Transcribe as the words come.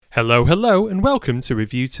Hello, hello, and welcome to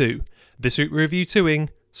Review 2. This week we're review-2ing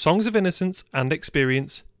Songs of Innocence and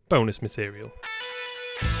Experience bonus material.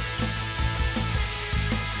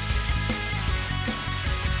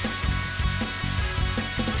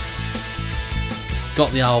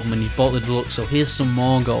 Got the album and you bought the deluxe, so here's some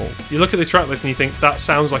more gold. You look at the track list and you think, that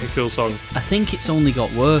sounds like a cool song. I think it's only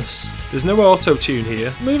got worse. There's no auto-tune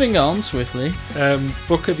here. Moving on swiftly.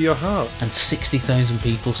 Book of Your Heart. And 60,000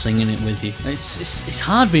 people singing it with you. It's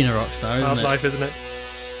hard being a rock star, isn't Hard it? life, isn't it?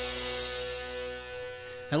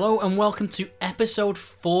 Hello and welcome to episode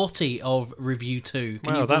 40 of Review 2.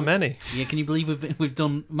 Wow, that many. Yeah, can you believe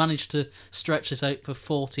we've managed to stretch this out for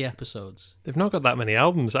 40 episodes? They've not got that many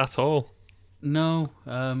albums at all. No,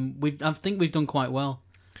 I think we've done quite well.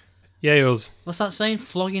 Yeah, yours. What's that saying?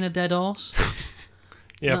 Flogging a dead horse?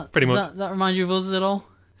 Yeah, pretty much. That remind you of us at all?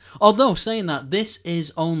 Although, saying that, this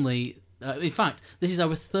is only... in fact, this is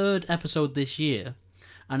our third episode this year,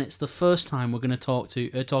 and it's the first time we're going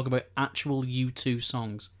to talk about actual U2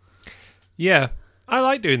 songs. Yeah. I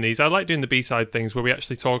like doing these. I like doing the B-side things where we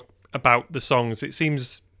actually talk about the songs. It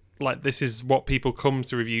seems like this is what people come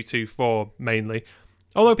to Review 2 for, mainly.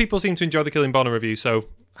 Although people seem to enjoy the Killing Bono review, so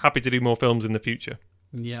happy to do more films in the future.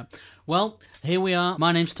 Yeah. Well, here we are.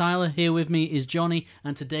 My name's Tyler. Here with me is Jonny,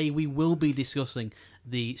 and today we will be discussing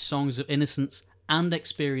the Songs of Innocence and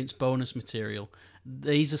Experience bonus material.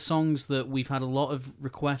 These are songs that we've had a lot of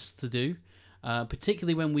requests to do,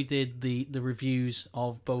 particularly when we did the reviews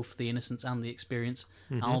of both the Innocence and the Experience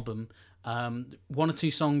album. One or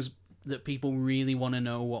two songs that people really want to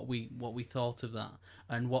know what we thought of that,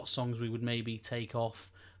 and what songs we would maybe take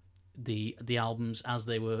off the albums as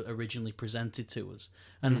they were originally presented to us.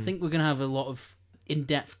 And I think we're going to have a lot of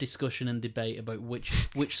in-depth discussion and debate about which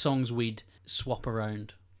songs we'd swap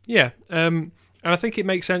around. Yeah, and I think it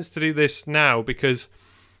makes sense to do this now because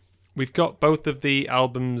we've got both of the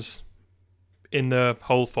albums in the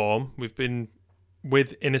whole form. We've been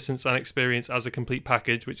with Innocence and Experience as a complete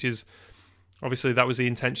package, which is... Obviously, that was the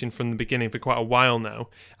intention from the beginning for quite a while now.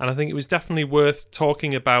 And I think it was definitely worth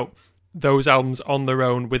talking about those albums on their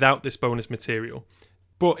own without this bonus material.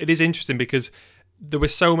 But it is interesting because there were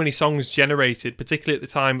so many songs generated, particularly at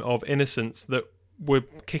the time of Innocence, that were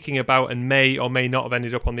kicking about and may or may not have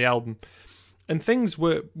ended up on the album. And things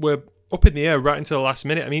were up in the air right until the last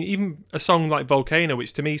minute. I mean, even a song like Volcano,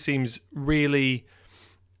 which to me seems really...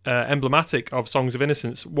 emblematic of Songs of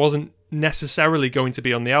Innocence, wasn't necessarily going to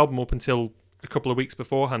be on the album up until a couple of weeks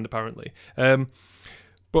beforehand, apparently.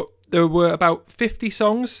 But there were about 50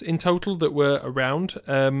 songs in total that were around.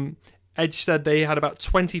 Edge said they had about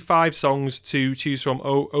 25 songs to choose from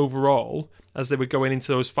overall as they were going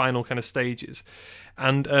into those final kind of stages.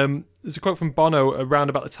 And there's a quote from Bono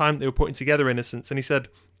around about the time they were putting together Innocence, and he said,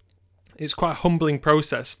 it's quite a humbling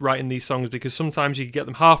process writing these songs because sometimes you can get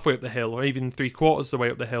them halfway up the hill or even 3/4 of the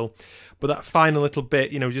way up the hill. But that final little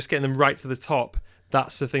bit, just getting them right to the top,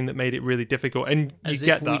 that's the thing that made it really difficult. And you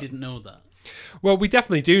get that. We didn't know that. Well, we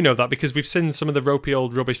definitely do know that because we've seen some of the ropey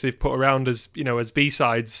old rubbish they've put around as, as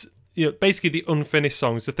B-sides. Basically the unfinished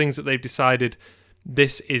songs, the things that they've decided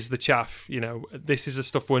this is the chaff, this is the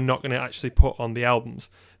stuff we're not going to actually put on the albums.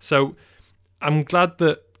 So I'm glad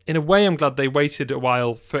that, in a way, I'm glad they waited a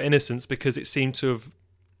while for Innocence because it seemed to have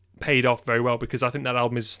paid off very well because I think that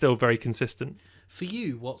album is still very consistent. For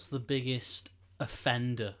you, what's the biggest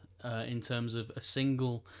offender in terms of a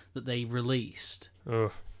single that they released?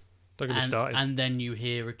 Oh, don't get me started. And then you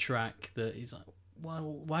hear a track that is like, well,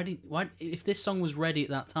 why if this song was ready at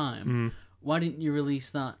that time, why didn't you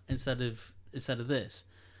release that instead of this?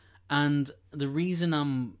 And the reason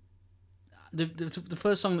the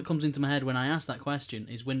first song that comes into my head when I ask that question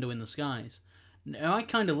is Window in the Skies. Now, I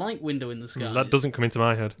kind of like Window in the Skies. That doesn't come into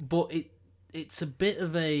my head. But it's a bit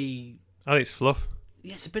of a... I think it's fluff.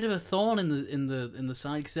 Yeah, it's a bit of a thorn in the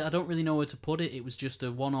side because I don't really know where to put it. It was just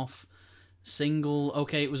a one-off single.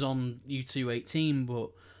 Okay, it was on U2 18, but...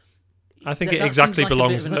 I think it exactly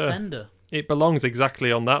belongs a bit of an offender. It belongs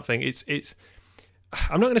exactly on that thing. It's.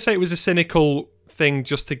 I'm not going to say it was a cynical thing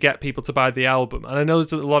just to get people to buy the album, and I know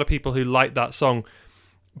there's a lot of people who like that song,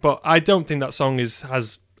 but I don't think that song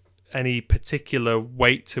has any particular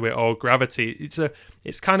weight to it or gravity.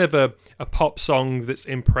 It's kind of a pop song that's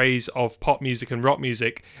in praise of pop music and rock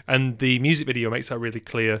music, and the music video makes that really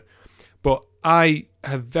clear. But I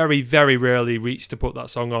have very, very rarely reached to put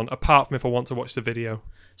that song on, apart from if I want to watch the video.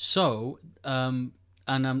 So, and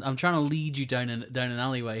I'm trying to lead you down an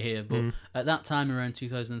alleyway here, but at that time around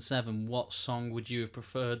 2007, what song would you have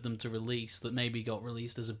preferred them to release that maybe got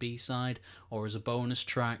released as a B-side or as a bonus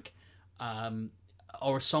track,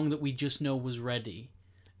 or a song that we just know was ready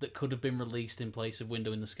that could have been released in place of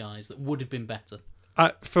Window in the Skies that would have been better?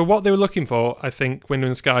 For what they were looking for, I think Wind in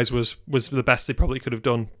the Skies was the best they probably could have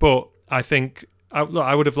done. But I think I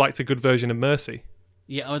would have liked a good version of Mercy.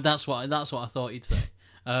 Yeah, that's what I thought you'd say.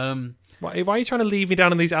 Why are you trying to lead me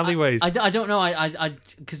down in these alleyways? I don't know.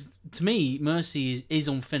 Because to me, Mercy is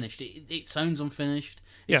unfinished. It sounds unfinished.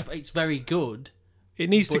 It's very good. It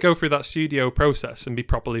needs to go through that studio process and be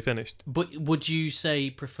properly finished. But would you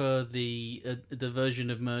prefer the version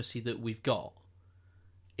of Mercy that we've got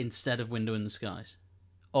instead of Window in the Skies,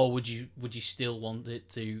 or would you still want it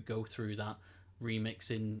to go through that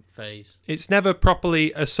remixing phase? It's never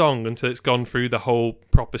properly a song until it's gone through the whole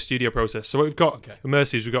proper studio process. So what we've got with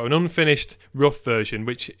Mercy is we've got an unfinished rough version,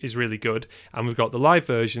 which is really good, and we've got the live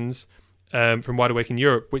versions from Wide Awake in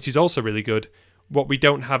Europe, which is also really good. What we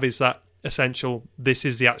don't have is that essential, this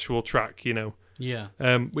is the actual track,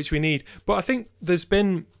 which we need. But I think there's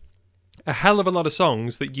been a hell of a lot of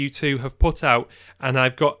songs that U2 have put out, and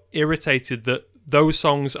I've got irritated that those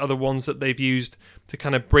songs are the ones that they've used to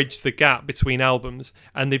kind of bridge the gap between albums,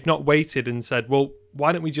 and they've not waited and said, well,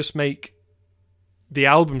 why don't we just make the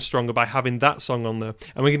album stronger by having that song on there?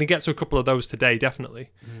 And we're going to get to a couple of those today,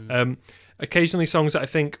 definitely. Occasionally songs that I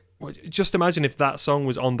think, just imagine if that song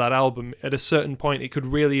was on that album at a certain point, it could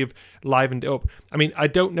really have livened it up. I mean, I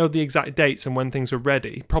don't know the exact dates and when things were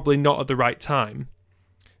ready, probably not at the right time,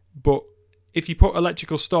 but if you put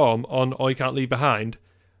Electrical Storm on All You Can't Leave Behind,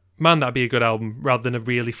 man, that'd be a good album rather than a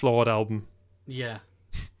really flawed album. Yeah.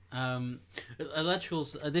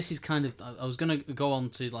 Electricals, this is kind of, I was going to go on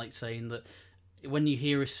to saying that when you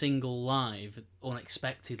hear a single live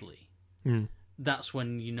unexpectedly, that's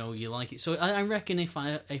when you know you like it. So I reckon if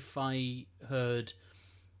I heard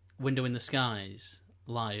Window in the Skies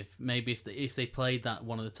live, maybe if they played that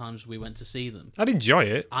one of the times we went to see them, I'd enjoy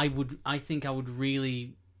it. I think I would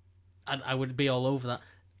really, I would be all over that.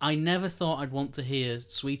 I never thought I'd want to hear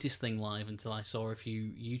Sweetest Thing live until I saw a few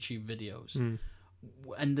YouTube videos,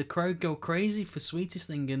 and the crowd go crazy for Sweetest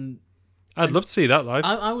Thing, and I'd love to see that live.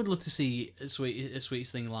 I would love to see a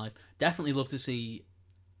Sweetest Thing live. Definitely love to see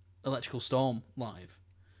Electrical Storm live.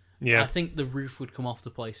 Yeah, I think the roof would come off the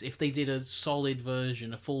place if they did a solid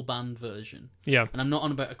version, a full band version. Yeah, and I'm not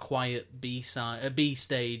on about a quiet B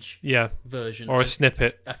stage. Version or a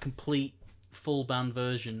snippet. A complete full band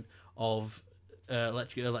version of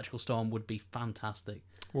Electrical Storm would be fantastic.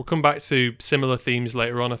 We'll come back to similar themes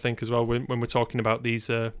later on, I think, as well when we're talking about these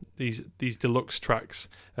deluxe tracks.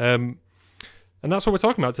 And that's what we're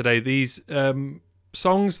talking about today. These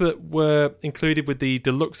songs that were included with the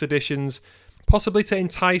deluxe editions, possibly to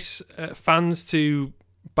entice fans to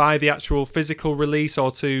buy the actual physical release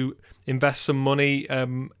or to invest some money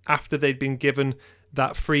after they'd been given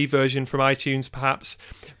that free version from iTunes, perhaps.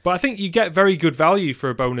 But I think you get very good value for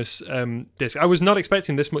a bonus disc. I was not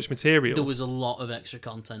expecting this much material. There was a lot of extra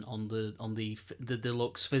content on the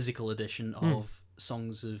deluxe physical edition of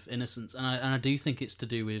Songs of Innocence, and I do think it's to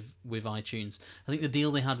do with iTunes. I think the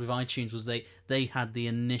deal they had with iTunes was they had the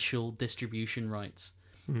initial distribution rights,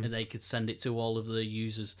 and they could send it to all of the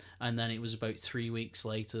users, and then it was about 3 weeks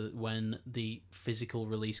later when the physical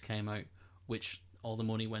release came out, which all the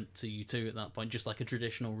money went to U2 at that point, just like a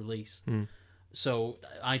traditional release. So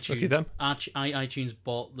iTunes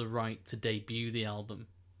bought the right to debut the album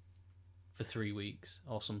for 3 weeks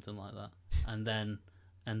or something like that, and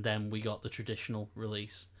then we got the traditional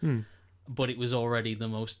release. But it was already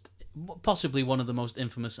possibly one of the most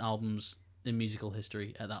infamous albums in musical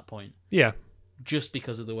history at that point. Yeah. Just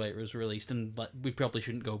because of the way it was released, and we probably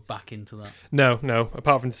shouldn't go back into that. No.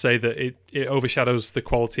 Apart from to say that it overshadows the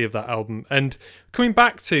quality of that album. And coming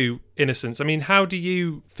back to Innocence, I mean, how do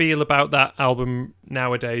you feel about that album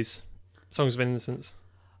nowadays? Songs of Innocence.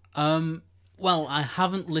 Well, I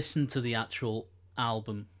haven't listened to the actual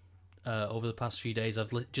album over the past few days.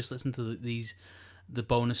 I've just listened to the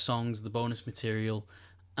bonus songs, the bonus material,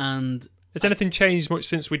 and has anything changed much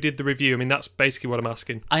since we did the review? I mean, that's basically what I'm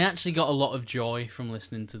asking. I actually got a lot of joy from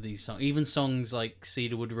listening to these songs. Even songs like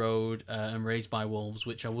Cedarwood Road and Raised by Wolves,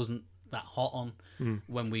 which I wasn't that hot on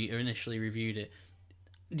when we initially reviewed it.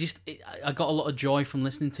 I got a lot of joy from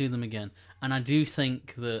listening to them again. And I do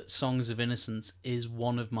think that Songs of Innocence is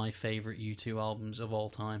one of my favourite U2 albums of all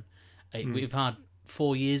time. We've had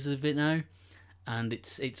 4 years of it now, and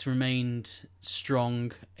it's remained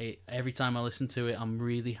strong. Every time I listen to it, I'm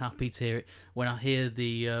really happy to hear it. When I hear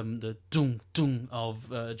the doom doom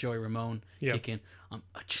of Joey Ramone kick in,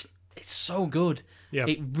 it's so good. Yeah.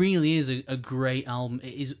 It really is a great album.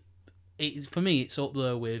 It is for me. It's up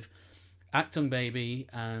there with Actung Baby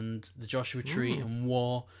and The Joshua Tree and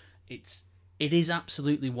War. It is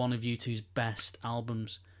absolutely one of U2's best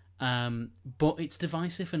albums. But it's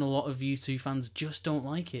divisive, and a lot of U2 fans just don't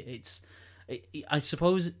like it. I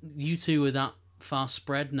suppose U2 are that far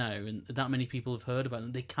spread now, and that many people have heard about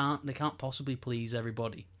them. They can't possibly please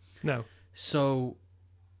everybody. No. So,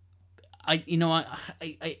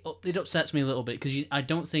 it upsets me a little bit because I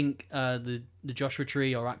don't think the Joshua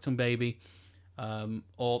Tree or Acton Baby,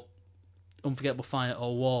 or Unforgettable Fire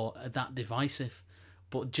or War are that divisive.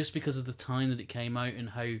 But just because of the time that it came out and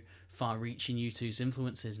how far-reaching U2's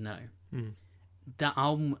influence is now, that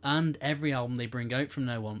album and every album they bring out from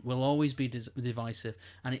now on will always be divisive,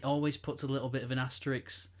 and it always puts a little bit of an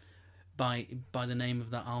asterisk by the name of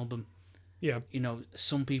that album. Yeah.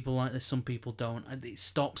 Some people like this, some people don't. It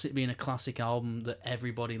stops it being a classic album that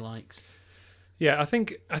everybody likes. Yeah, I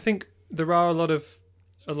think there are a lot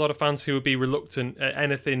of fans who would be reluctant at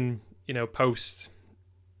anything, post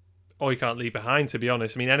All You Can't Leave Behind, to be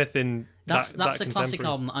honest. I mean, anything that's a classic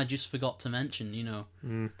album that I just forgot to mention.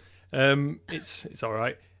 It's all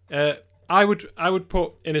right. I would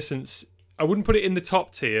put Innocence. I wouldn't put it in the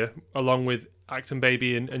top tier along with Acton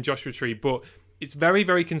Baby and Joshua Tree, but it's very,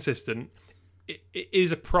 very consistent. It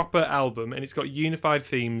is a proper album, and it's got unified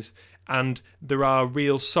themes, and there are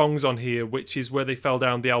real songs on here, which is where they fell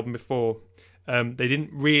down the album before. They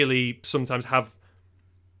didn't really sometimes have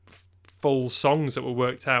full songs that were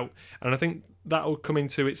worked out, and I think that will come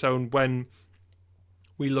into its own when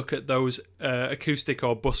we look at those acoustic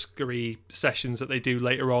or buskery sessions that they do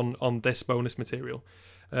later on this bonus material.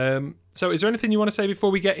 So is there anything you want to say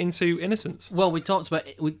before we get into Innocence? Well, we talked about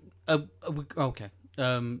it. Okay.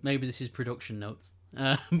 Maybe this is production notes.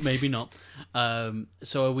 Maybe not.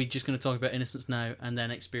 So are we just going to talk about Innocence now and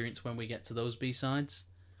then Experience when we get to those B-sides?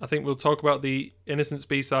 I think we'll talk about the Innocence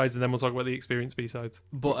B-sides and then we'll talk about the Experience B-sides.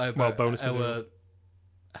 But bonus material.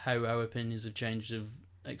 How our opinions have changed of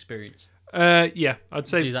Experience. Yeah, I'd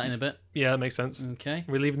say... Do that in a bit? Yeah, that makes sense. Okay.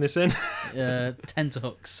 We're leaving this in?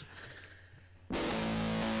 Tenterhooks.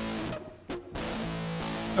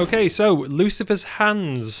 Okay, so Lucifer's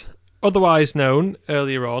Hands, otherwise known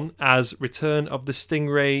earlier on as Return of the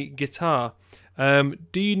Stingray Guitar.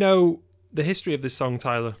 Do you know the history of this song,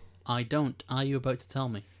 Tyler? I don't. Are you about to tell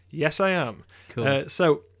me? Yes, I am. Cool.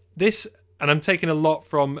 So this, and I'm taking a lot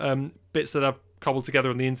from bits that I've cobbled together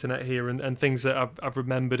on the internet here and things that I've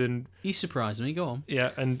remembered and... You surprised me. Go on.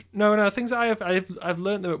 Yeah, and no, things that I've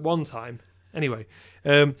learned them at one time. Anyway,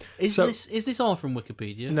 is this all from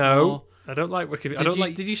Wikipedia? No. Or... I don't like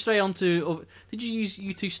Wikipedia. Did you stray on to... Did you use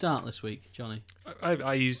U2 Start this week, Johnny?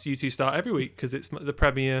 I use U2 Start every week because it's the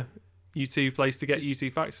premier U2 place to get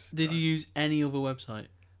U2 facts. Did you use any other website?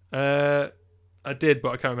 I did, but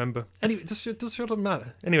I can't remember. Anyway, it doesn't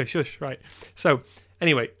matter. Anyway, shush. Right. So,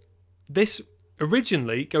 anyway, this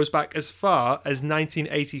originally goes back as far as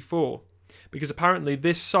 1984. Because apparently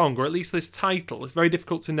this song, or at least this title, it's very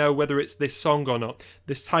difficult to know whether it's this song or not.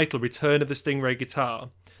 This title, Return of the Stingray Guitar,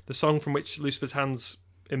 the song from which Lucifer's Hands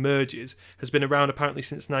emerges, has been around apparently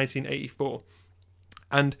since 1984.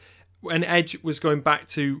 And when Edge was going back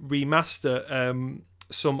to remaster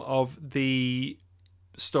some of the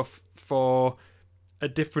stuff for a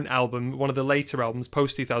different album, one of the later albums,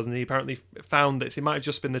 post-2000, he apparently found this. It might have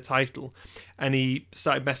just been the title, and he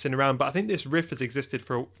started messing around. But I think this riff has existed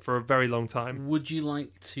for a very long time. Would you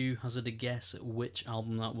like to hazard a guess at which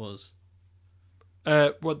album that was?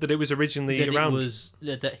 That it was originally around?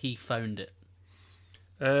 That he found it.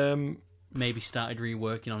 Maybe started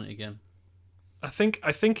reworking on it again. I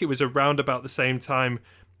think it was around about the same time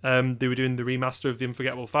they were doing the remaster of The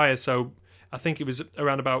Unforgettable Fire, so I think it was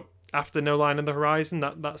around about after No Line on the Horizon,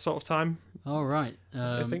 that sort of time. Oh, right.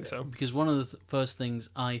 I think so. Because one of the first things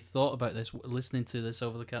I thought about this, listening to this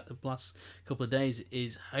over the last couple of days,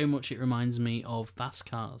 is how much it reminds me of Fast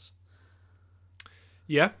Cars.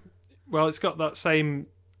 Yeah. Well, it's got that same,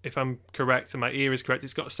 if I'm correct and my ear is correct,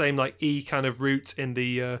 it's got the same like E kind of root in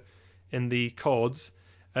the chords.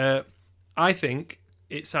 I think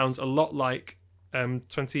it sounds a lot like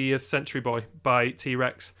 20th Century Boy by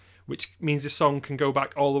T-Rex, which means this song can go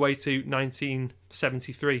back all the way to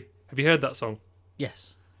 1973. Have you heard that song?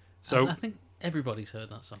 Yes. So I think everybody's heard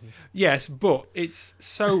that song. Yes, but it's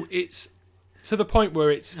to the point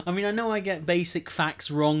where it's... I mean, I know I get basic facts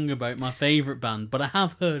wrong about my favourite band, but I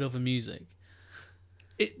have heard other music.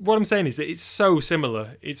 What I'm saying is that it's so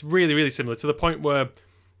similar. It's really, really similar to the point where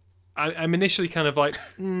I'm initially kind of like,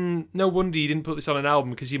 no wonder you didn't put this on an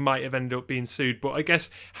album because you might have ended up being sued. But I guess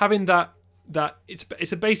having that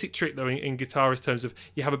it's a basic trick though in guitarist terms of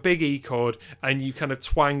you have a big E chord and you kind of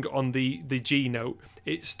twang on the G note.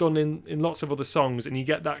 It's done in lots of other songs, and you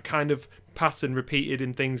get that kind of pattern repeated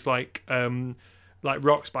in things like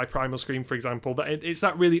Rocks by Primal Scream, for example. That it's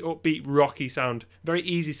that really upbeat rocky sound, very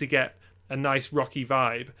easy to get a nice rocky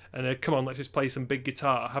vibe, and come on, let's just play some big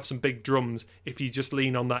guitar, have some big drums if you just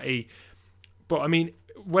lean on that E. But I mean,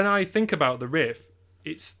 when I think about the riff,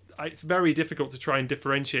 it's very difficult to try and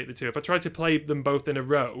differentiate the two. If I tried to play them both in a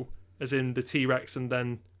row, as in the T-Rex and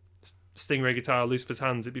then Stingray guitar, Lucifer's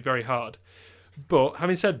Hands, it'd be very hard. But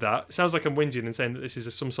having said that, it sounds like I'm whinging and saying that this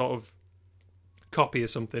is some sort of copy or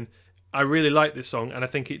something. I really like this song, and I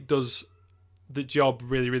think it does the job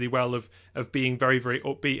really, really well of being very, very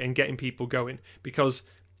upbeat and getting people going, because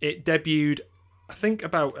it debuted, I think,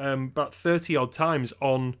 about 30 odd times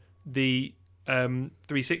on the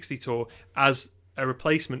 360 tour as a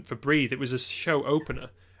replacement for Breathe. It was a show opener,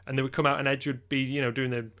 and they would come out and Edge would be,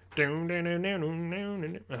 doing the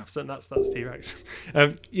that's T-Rex.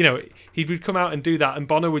 He would come out and do that, and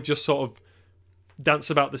Bono would just sort of dance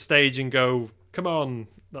about the stage and go, "Come on,"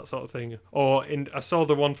 that sort of thing. Or I saw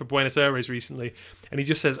the one for Buenos Aires recently, and he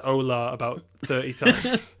just says "Hola" about 30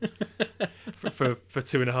 times for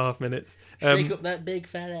 2.5 minutes. Shake up that big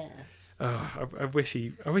fat ass. Oh, I wish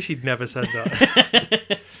he'd never said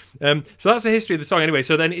that. So that's the history of the song anyway.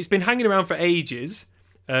 So then it's been hanging around for ages,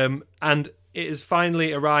 and it has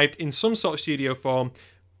finally arrived in some sort of studio form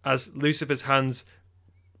as Lucifer's Hands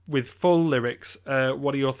with full lyrics.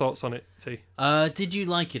 What are your thoughts on it, T? Did you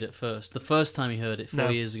like it at first? The first time you heard it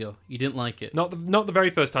 4 years ago, you didn't like it? Not the very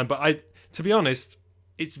first time, but to be honest,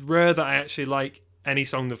 it's rare that I actually like any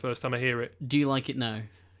song the first time I hear it. Do you like it now?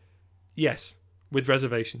 Yes, with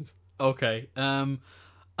reservations. Okay.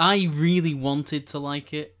 I really wanted to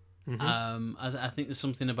like it. Mm-hmm. I think there's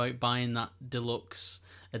something about buying that deluxe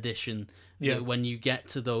edition. Yeah. When you get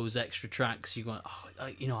to those extra tracks, you go,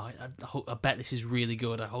 I bet this is really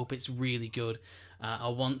good. I hope it's really good. I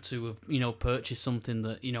want to have, purchased something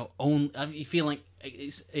that, own. You feel like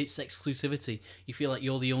it's exclusivity. You feel like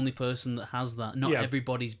you're the only person that has that. Not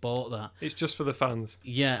everybody's bought that. It's just for the fans.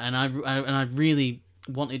 Yeah, and I really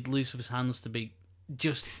wanted Lucifer's Hands to be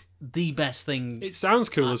just the best thing. It sounds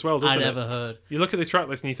cool as well, doesn't I'd it? ever heard. You look at the track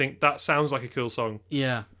list and you think that sounds like a cool song.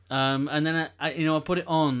 Yeah. And then I put it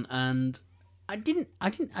on and I didn't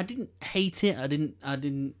hate it. I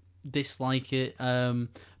didn't dislike it.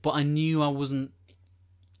 But I knew I wasn't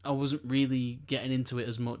really getting into it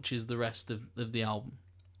as much as the rest of the album.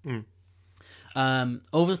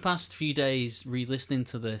 Over the past few days, re-listening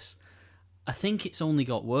to this, I think it's only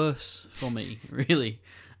got worse for me. Really.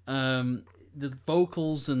 The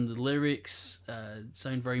vocals and the lyrics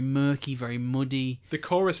sound very murky, very muddy. The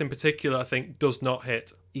chorus in particular, I think, does not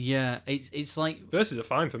hit. Yeah, it's like verses are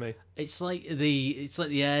fine for me. It's like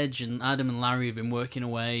the Edge and Adam and Larry have been working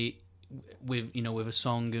away with a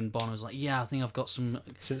song, and Bono's like, yeah, I think I've got some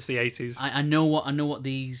since the 80s. I know what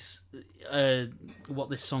these what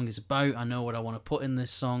this song is about. I know what I want to put in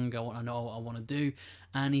this song. I know what I want to do,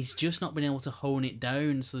 and he's just not been able to hone it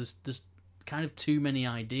down. So there's kind of too many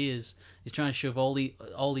ideas. He's trying to shove all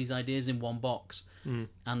these ideas in one box, and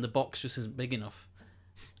the box just isn't big enough.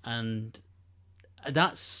 And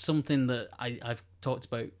that's something that I've talked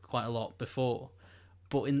about quite a lot before,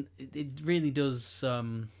 but it really does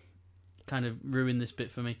kind of ruin this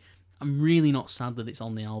bit for me. I'm really not sad that it's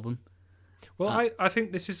on the album. Well, I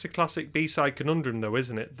think this is a classic B-side conundrum, though,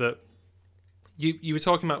 isn't it? That you were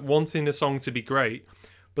talking about wanting a song to be great,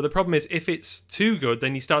 but the problem is if it's too good,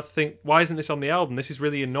 then you start to think, why isn't this on the album? This is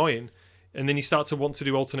really annoying. And then you start to want to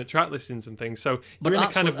do alternate track listings and things. So you're in a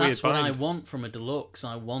kind of weird bind. That's what I want from a deluxe.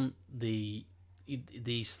 I want these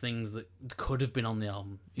things that could have been on the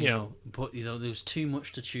album. You know, but there was too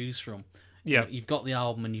much to choose from. Yeah, you've got the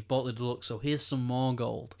album and you've bought the deluxe, so here's some more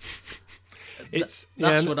gold. That's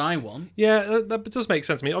what I want. Yeah, that does make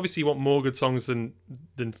sense. I mean, obviously you want more good songs than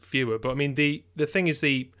fewer, but I mean the thing is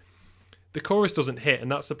the chorus doesn't hit, and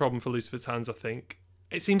that's the problem for Lucifer's Hands. I think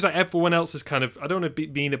it seems like everyone else is kind of. I don't want to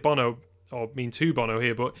mean a Bono or mean to Bono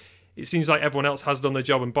here, but it seems like everyone else has done their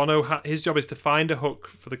job, and Bono his job is to find a hook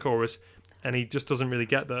for the chorus, and he just doesn't really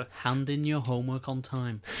get there. Hand in your homework on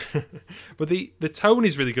time. But the tone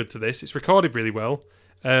is really good to this. It's recorded really well.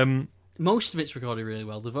 Most of it's recorded really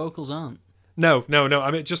well. The vocals aren't. No.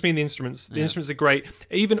 I mean, just mean the instruments. The instruments are great.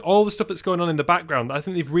 Even all the stuff that's going on in the background, I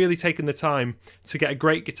think they've really taken the time to get a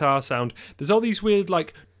great guitar sound. There's all these weird,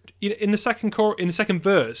 like, in the second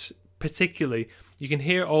verse, particularly, you can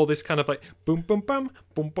hear all this kind of like boom, boom, bam,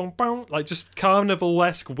 boom, boom, bam, like just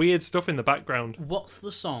carnival-esque weird stuff in the background. What's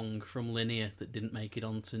the song from Linear that didn't make it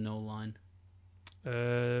onto No Line?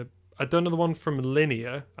 I don't know the one from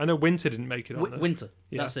Linear. I know Winter didn't make it on there. Winter,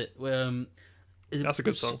 yeah. That's it. That's a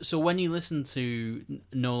good song. So when you listen to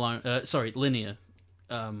Linear,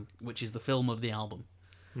 which is the film of the album,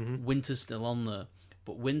 Winter's still on there,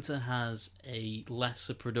 but Winter has a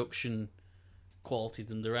lesser production quality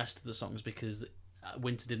than the rest of the songs because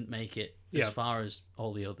Winter didn't make it as far as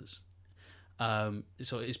all the others.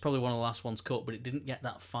 So it's probably one of the last ones cut, but it didn't get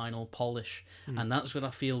that final polish. And that's what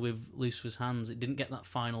I feel with Lucifer's Hands. It didn't get that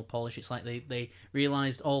final polish. It's like they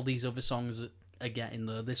realised all these other songs are getting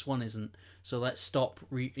there. This one isn't. So let's stop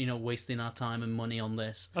wasting our time and money on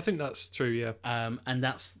this. I think that's true, yeah. And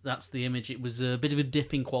that's the image. It was a bit of a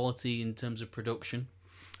dip in quality in terms of production.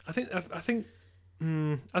 I think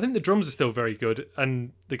the drums are still very good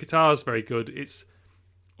and the guitar's very good. It's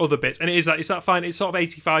other bits, and it's that fine. It's sort of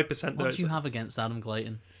 85%. What do you have against Adam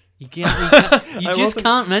Clayton? You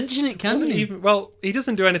can't mention it, can you? Well, he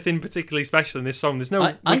doesn't do anything particularly special in this song. There's no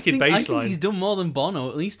wicked bass line. I think he's done more than Bono.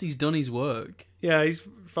 At least he's done his work. Yeah, he's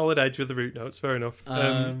followed edge with the root notes. Fair enough.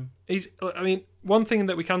 One thing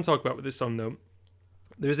that we can talk about with this song, though,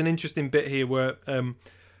 there's an interesting bit here where in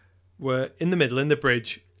the middle, in the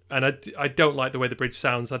bridge, and I don't like the way the bridge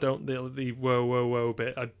sounds. I don't the whoa whoa whoa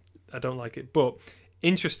bit. I don't like it, but.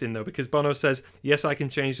 Interesting though, because Bono says, "Yes, I can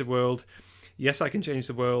change the world. Yes, I can change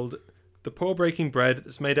the world. The poor breaking bread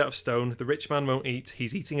that's made out of stone. The rich man won't eat.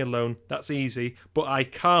 He's eating alone. That's easy. But I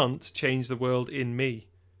can't change the world in me."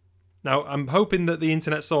 Now, I'm hoping that the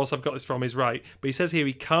internet source I've got this from is right, but he says here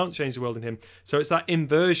he can't change the world in him. So it's that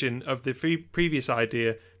inversion of the previous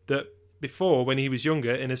idea that before, when he was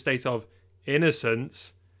younger, in a state of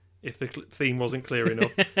innocence, if the theme wasn't clear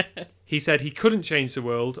enough, he said he couldn't change the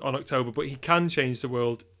world on October, but he can change the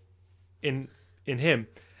world in him.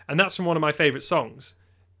 And that's from one of my favourite songs.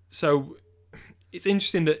 So it's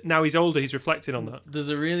interesting that now he's older, he's reflecting on that. There's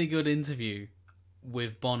a really good interview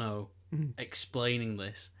with Bono explaining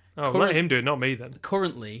this. Oh, let him do it, not me then.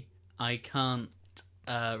 Currently, I can't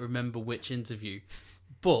remember which interview,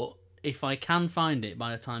 but if I can find it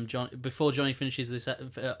by the time before Johnny finishes this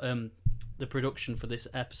the production for this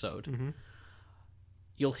episode,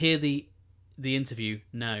 you'll hear the interview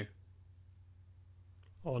now.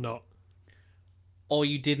 Or not. Or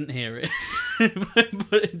you didn't hear it.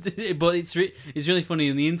 but it's really funny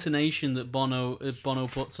in the intonation that Bono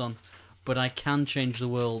puts on. But I can change the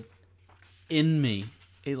world in me.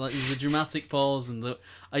 There's a dramatic pause and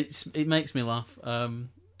it makes me laugh.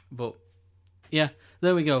 But yeah,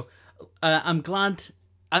 there we go. I'm glad.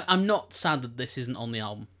 I'm not sad that this isn't on the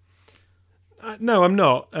album. No, I'm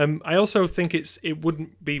not. I also think it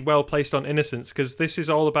wouldn't be well placed on Innocence because this is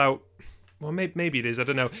all about. Well, maybe it is. I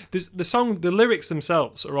don't know. The lyrics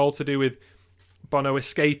themselves are all to do with Bono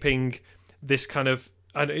escaping this kind of,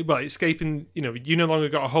 escaping. You no longer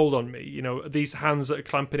got a hold on me. These hands that are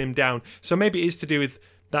clamping him down. So maybe it is to do with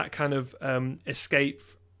that kind of escape,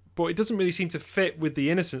 but it doesn't really seem to fit with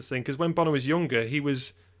the Innocence thing because when Bono was younger, he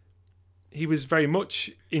was very much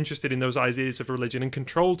interested in those ideas of religion and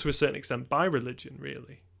controlled to a certain extent by religion,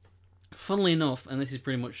 really. Funnily enough, and this is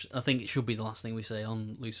pretty much, I think it should be the last thing we say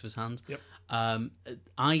on Lucifer's Hand. Yep.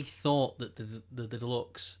 I thought that the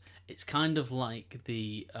deluxe, it's kind of like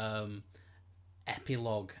the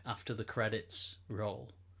epilogue after the credits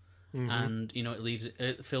roll. Mm-hmm.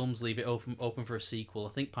 And films leave it open for a sequel. I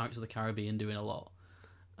think Pirates of the Caribbean doing a lot.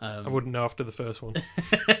 I wouldn't know after the first one.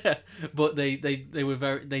 But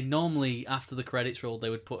they normally, after the credits rolled, they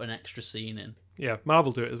would put an extra scene in. Yeah,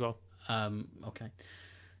 Marvel do it as well. Okay.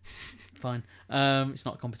 Fine. It's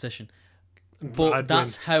not a competition. But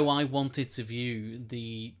that's how I wanted to view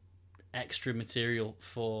the extra material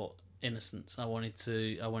for Innocence. I wanted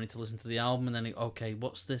to listen to the album and then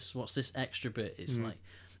what's this extra bit? It's like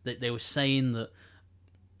they were saying that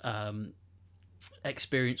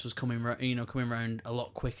Experience was coming around a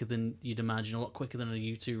lot quicker than you'd imagine, a lot quicker than a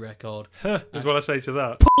U2 record. Is what I say to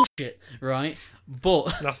that. Bullshit, right?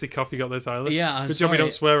 But nasty cough you got there, Tyler. Yeah, good job we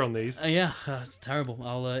don't swear on these. Yeah, it's terrible.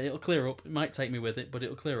 It'll clear up. It might take me with it, but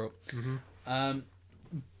it'll clear up. Mm-hmm.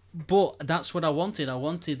 But that's what I wanted. I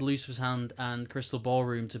wanted Lucifer's Hand and Crystal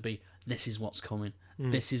Ballroom to be. This is what's coming.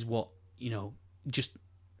 This is what Just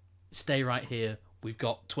stay right here. We've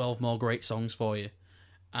got 12 more great songs for you,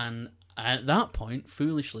 and. At that point,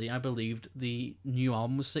 foolishly, I believed the new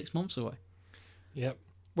album was 6 months away. Yep.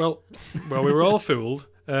 Well, we were all fooled.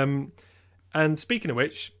 And speaking of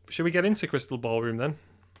which, should we get into Crystal Ballroom then?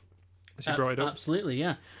 As you brought it up. Absolutely,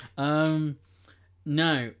 yeah.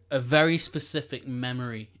 Now, a very specific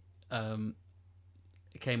memory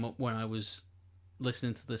came up when I was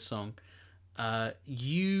listening to this song.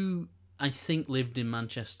 You, I think, lived in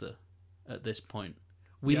Manchester at this point.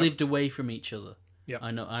 We lived away from each other. Yeah,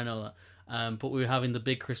 I know that. But we were having the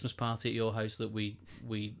big Christmas party at your house that we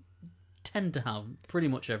tend to have pretty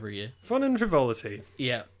much every year. Fun and frivolity.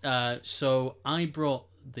 Yeah. So I brought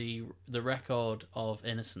the record of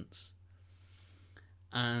Innocence,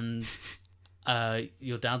 and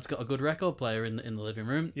Your dad's got a good record player in the living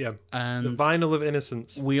room. Yeah, and the vinyl of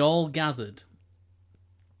Innocence. We all gathered,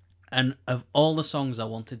 and of all the songs I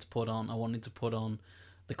wanted to put on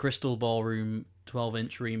the Crystal Ballroom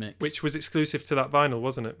 12-inch remix, Which was exclusive to that vinyl,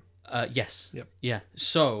 wasn't it? Yes. Yep. Yeah.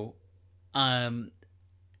 So, and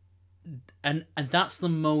that's the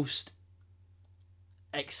most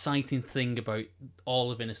exciting thing about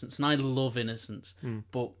all of Innocence, and I love Innocence,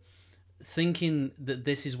 but thinking that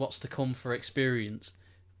this is what's to come for Experience,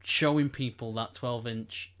 showing people that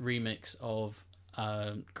 12-inch remix of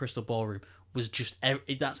Crystal Ballroom was just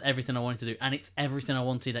that's everything I wanted to do, and it's everything I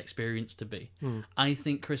wanted Experience to be. I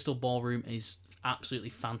think Crystal Ballroom is absolutely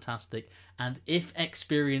fantastic, and if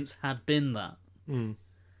Experience had been that,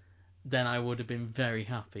 then I would have been very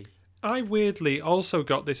happy. I weirdly also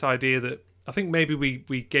got this idea that I think maybe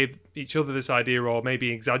we gave each other this idea, or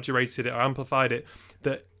maybe exaggerated it or amplified it,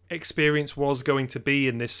 that Experience was going to be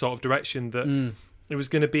in this sort of direction, that it was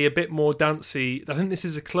going to be a bit more dancey. I think this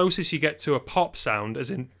is the closest you get to a pop sound, as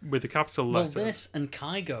in with the capital letter. Well, this and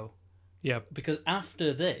Kygo. Yeah. Because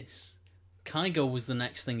after this, Kygo was the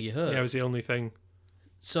next thing you heard. Yeah, it was the only thing.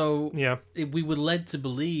 So yeah, we were led to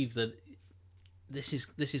believe that this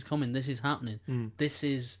is coming, this is happening, this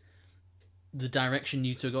is the direction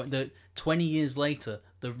you two are going. That 20 years later,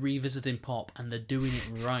 they're revisiting pop and they're doing it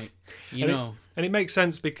right. And it makes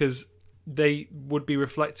sense because they would be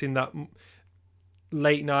reflecting that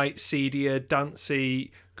late night, seedier,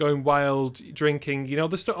 dancey, going wild, drinking,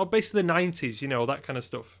 the stuff, basically the 90s, that kind of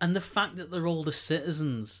stuff. And the fact that they're all the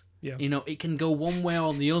citizens. Yeah. It can go one way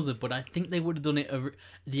or the other, but I think they would have done it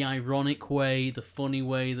the ironic way, the funny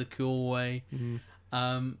way, the cool way.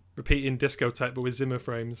 Repeating discotheque, but with Zimmer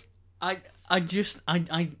frames. I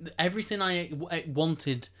everything I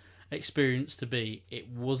wanted Experience to be, it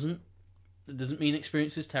wasn't. It doesn't mean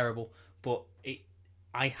Experience is terrible, but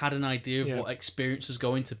I had an idea of what Experience was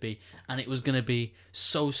going to be, and it was going to be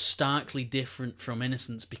so starkly different from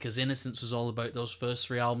Innocence, because Innocence was all about those first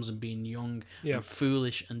 3 albums and being young and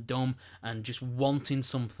foolish and dumb and just wanting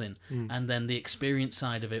something. And then the Experience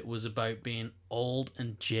side of it was about being old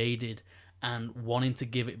and jaded and wanting to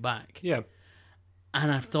give it back. Yeah. And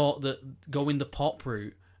I thought that going the pop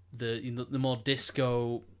route, the more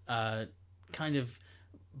disco, kind of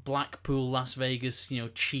Blackpool, Las Vegas,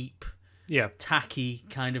 cheap, tacky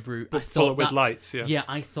kind of route. But full with lights, Yeah,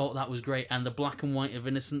 I thought that was great. And the black and white of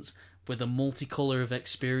Innocence with a multicolour of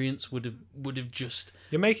Experience would have just...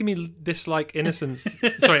 You're making me dislike Innocence,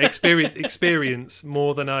 Experience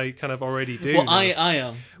more than I kind of already do. Well, I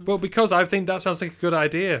am. Well, because I think that sounds like a good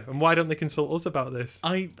idea, and why don't they consult us about this?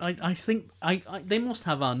 I think they must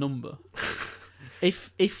have our number.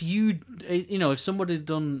 If if somebody had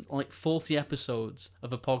done like 40 episodes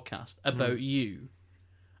of a podcast about you,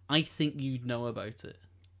 I think you'd know about it.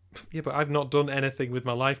 Yeah, but I've not done anything with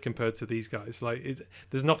my life compared to these guys.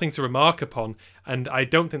 There's nothing to remark upon, and I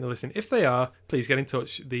don't think they're listening. If they are, please get in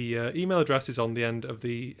touch. The email address is on the end of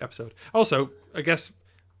the episode. Also, I guess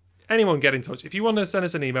anyone get in touch if you want to send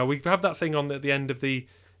us an email. We have that thing on at the end of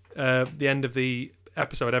the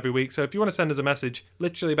episode every week. So if you want to send us a message,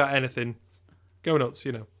 literally about anything, go nuts.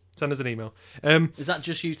 Send us an email. Is that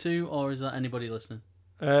just you two, or is that anybody listening?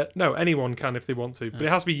 No, anyone can if they want to, but it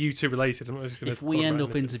has to be you two related. I'm not just going to. If we end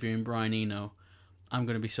up interviewing Brian Eno, I'm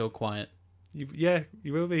going to be so quiet. You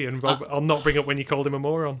will be, and I'll not bring up when you called him a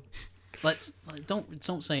moron.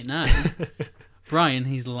 Don't say it now. Brian,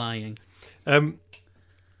 he's lying.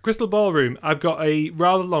 Crystal Ballroom. I've got a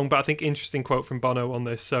rather long, but I think interesting quote from Bono on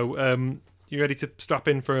this. So, you ready to strap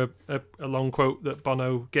in for a long quote that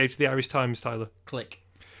Bono gave to the Irish Times, Tyler? Click.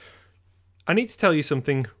 I need to tell you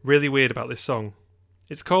something really weird about this song.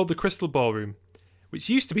 It's called the Crystal Ballroom, which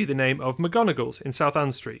used to be the name of McGonagall's in South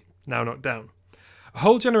Anne Street, now knocked down. A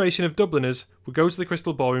whole generation of Dubliners would go to the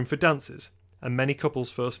Crystal Ballroom for dances, and many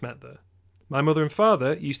couples first met there. My mother and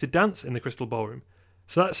father used to dance in the Crystal Ballroom.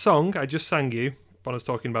 So that song I just sang you, Bono's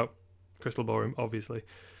talking about Crystal Ballroom, obviously,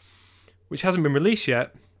 which hasn't been released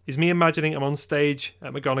yet, is me imagining I'm on stage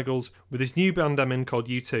at McGonagall's with this new band I'm in called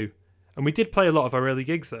U2, and we did play a lot of our early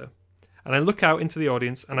gigs there. And I look out into the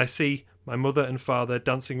audience and I see my mother and father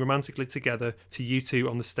dancing romantically together to U2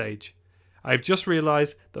 on the stage. I have just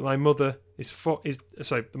realised that my mother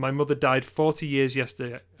my mother died 40 years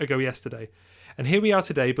ago yesterday, and here we are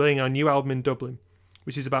today playing our new album in Dublin,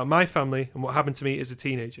 which is about my family and what happened to me as a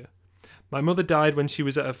teenager. My mother died when she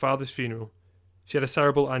was at her father's funeral. She had a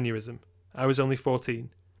cerebral aneurysm. I was only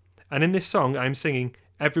 14. And in this song I am singing,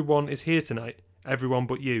 everyone is here tonight, everyone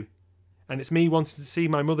but you. And it's me wanting to see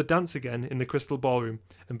my mother dance again in the Crystal Ballroom,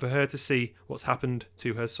 and for her to see what's happened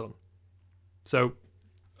to her son. So,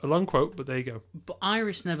 A long quote, but there you go. But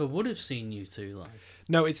Iris never would have seen U2 live.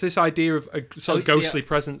 No, it's this idea of a sort of ghostly the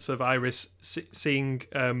presence of Iris seeing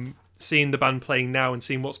the band playing now and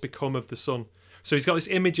seeing what's become of the son. So he's got this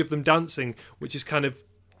image of them dancing, which is kind of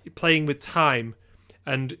playing with time,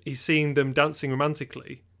 and he's seeing them dancing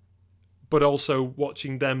romantically, but also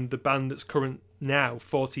watching them, the band that's current now,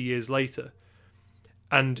 40 years later,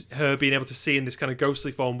 and her being able to see in this kind of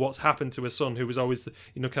ghostly form what's happened to her son, who was always,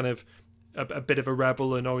 kind of a bit of a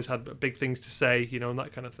rebel and always had big things to say, and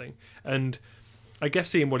that kind of thing. And I guess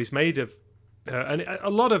seeing what he's made of her, and a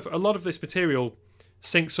lot of this material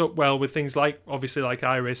syncs up well with things like, obviously, like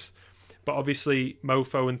Iris, but obviously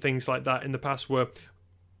Mofo and things like that in the past, where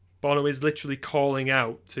Bono is literally calling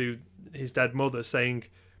out to his dead mother, saying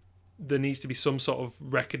there needs to be some sort of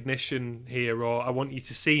recognition here, or I want you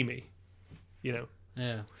to see me,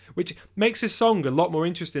 Yeah. Which makes this song a lot more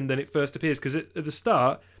interesting than it first appears, because at the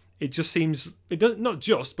start, it just seems,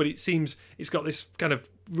 but it seems it's got this kind of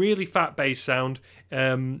really fat bass sound.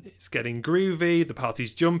 It's getting groovy. The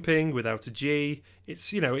party's jumping without a G.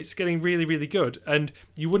 It's, it's getting really, really good. And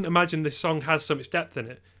you wouldn't imagine this song has so much depth in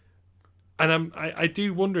it. And I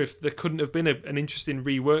do wonder if there couldn't have been an interesting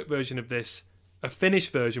reworked version of this, a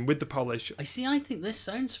finished version with the polish. I think this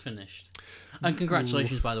sounds finished. And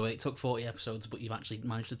congratulations, by the way. It took 40 episodes, but you've actually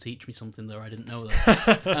managed to teach me something there I didn't know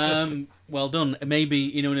that. Well done.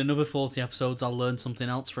 Maybe, in another 40 episodes, I'll learn something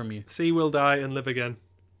else from you. See, will die and live again.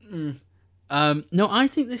 No, I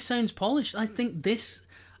think this sounds polished. I think this...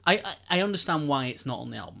 I understand why it's not on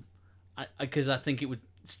the album. Because I think it would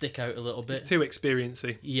stick out a little bit. It's too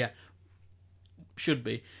experiencey. Yeah. Should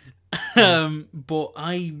be. But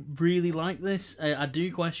I really like this. I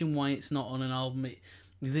do question why it's not on an album.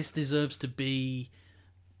 This deserves to be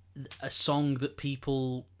a song that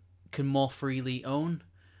people can more freely own,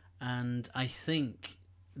 and I think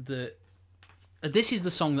that this is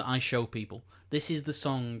the song that I show people. This is the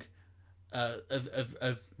song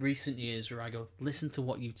of recent years where I go, listen to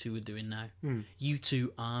what U2 are doing now. U2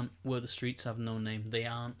 aren't Where the Streets Have No Name. They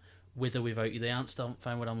aren't With or Without You. They aren't Still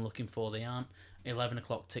Find What I'm Looking For. They aren't 11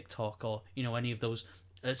 O'Clock TikTok, or any of those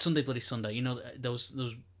Sunday Bloody Sunday. Those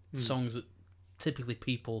songs that typically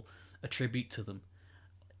people attribute to them.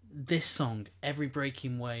 This song, Every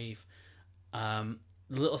Breaking Wave, the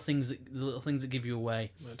little things that give you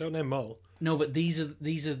away. I don't name them all. No, but these are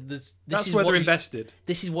That's where they're invested.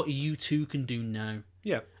 This is what U2 can do now.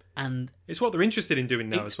 Yeah, and it's what they're interested in doing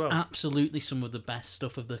now as well. Absolutely, some of the best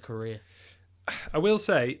stuff of their career. I will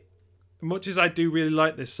say, much as I do really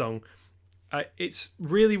like this song, it's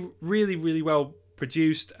really, really, really well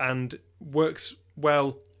produced and works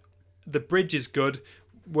well. The bridge is good,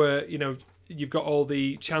 where you've got all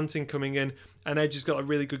the chanting coming in, and Edge has got a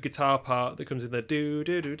really good guitar part that comes in there, do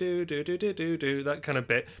do do do do do do do do, that kind of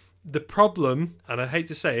bit. The problem, and I hate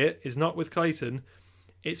to say it, is not with Clayton,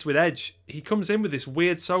 it's with Edge. He comes in with this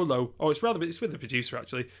weird solo. It's with the producer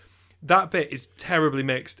actually. That bit is terribly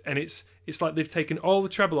mixed, and it's like they've taken all the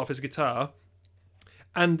treble off his guitar.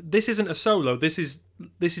 And this isn't a solo. This is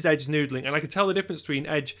Edge noodling, and I can tell the difference between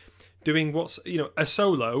Edge doing what's a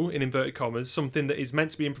solo in inverted commas, something that is meant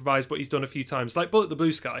to be improvised but he's done a few times, like Bullet the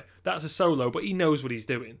Blue Sky. That's a solo, but he knows what he's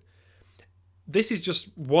doing. This is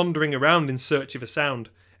just wandering around in search of a sound,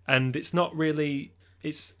 and it's not really.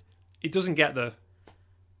 It doesn't get there.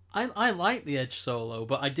 I like the Edge solo,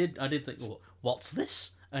 but I did think, well, what's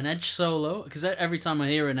this? An Edge solo? Because every time I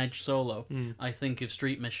hear an Edge solo, I think of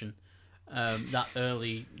Street Mission. That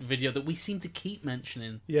early video that we seem to keep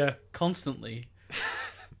mentioning, constantly,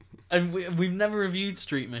 and we've never reviewed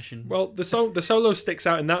Street Mission. Well, the solo sticks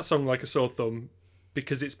out in that song like a sore thumb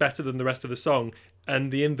because it's better than the rest of the song,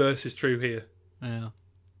 and the inverse is true here. Yeah.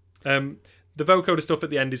 The vocoder stuff at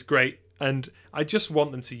the end is great, and I just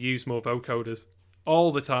want them to use more vocoders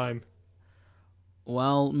all the time.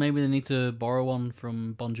 Well, maybe they need to borrow one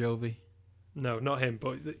from Bon Jovi. No, not him,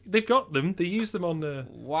 but they've got them. They use them on...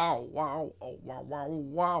 Wow, wow, oh, wow, wow,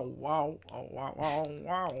 wow, wow, oh, wow, wow,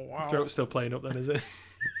 wow, wow. Throat's still playing up then, is it?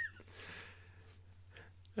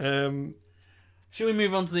 Should we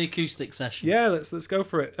move on to the acoustic session? Yeah, let's go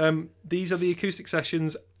for it. These are the acoustic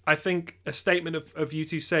sessions. I think a statement of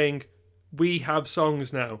U2 saying, we have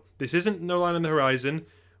songs now. This isn't No Line on the Horizon.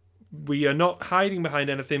 We are not hiding behind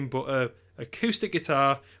anything but a acoustic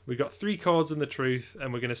guitar. We've got 3 chords and the truth,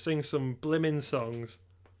 and we're going to sing some blimmin' songs.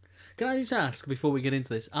 Can I just ask, before we get into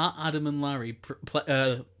this, are Adam and Larry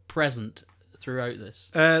present throughout this?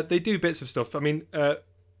 They do bits of stuff. I mean,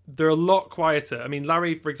 they're a lot quieter. I mean,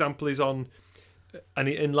 Larry, for example, is on, and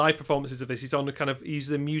in live performances of this, he's on he's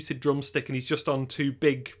a muted drumstick, and he's just on 2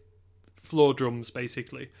 big floor drums,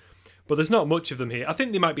 basically. But there's not much of them here. I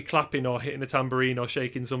think they might be clapping or hitting a tambourine or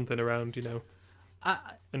shaking something around, an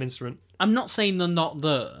instrument. I'm not saying they're not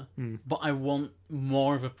there, but I want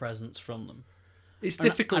more of a presence from them. It's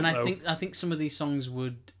difficult, and though. I think some of these songs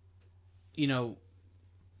would, what's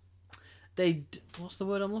the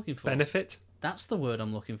word I'm looking for? Benefit? That's the word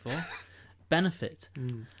I'm looking for. Benefit.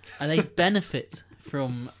 And they benefit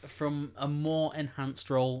from a more enhanced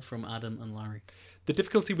role from Adam and Larry. The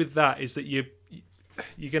difficulty with that is that you're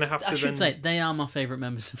going to have to. I should say they are my favourite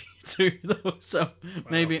members of U2, though. So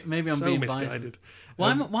maybe I'm so being misguided. biased.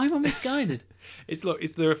 Why am I misguided?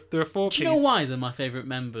 There are four. Do you know why they're my favourite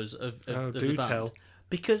members of the band? Tell.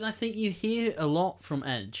 Because I think you hear a lot from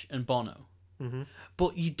Edge and Bono,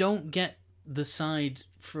 but you don't get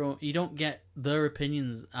you don't get their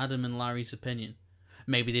opinions, Adam and Larry's opinion.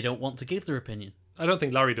 Maybe they don't want to give their opinion. I don't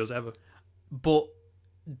think Larry does ever. But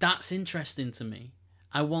that's interesting to me.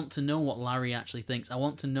 I want to know what Larry actually thinks. I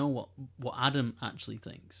want to know what Adam actually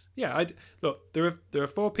thinks. Yeah, look, they're a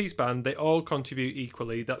 4-piece band. They all contribute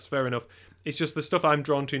equally. That's fair enough. It's just the stuff I'm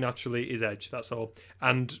drawn to naturally is Edge. That's all.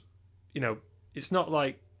 And it's not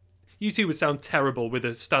like U2 would sound terrible with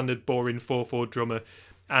a standard boring 4/4 drummer,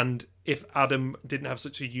 and if Adam didn't have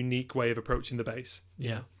such a unique way of approaching the bass.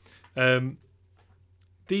 Yeah.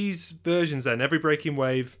 These versions then, Every Breaking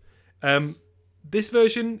Wave, this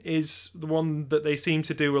version is the one that they seem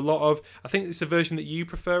to do a lot of. I think it's a version that you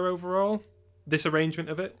prefer overall, this arrangement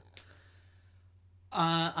of it.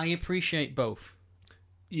 I appreciate both.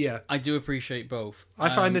 Yeah. I do appreciate both. I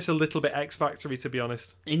find this a little bit X-Factory, to be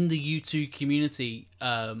honest. In the U2 community,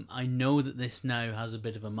 I know that this now has a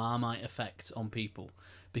bit of a Marmite effect on people,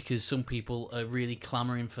 because some people are really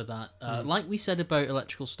clamouring for that. Like we said about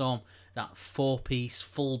Electrical Storm, that 4-piece,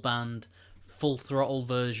 full band, full throttle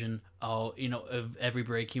version of Every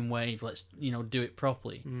Breaking Wave. Let's do it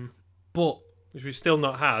properly. But which we've still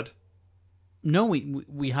not had. No,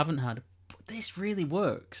 we haven't had. But this really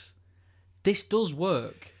works. This does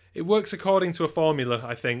work. It works according to a formula,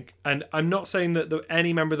 I think. And I'm not saying that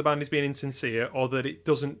any member of the band is being insincere or that it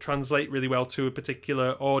doesn't translate really well to a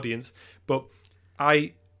particular audience. But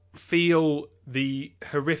I feel the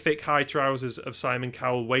horrific high trousers of Simon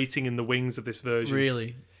Cowell waiting in the wings of this version.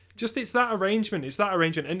 Really? Just it's that arrangement.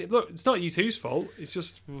 And look, it's not U2's fault. It's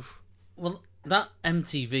just... Well, that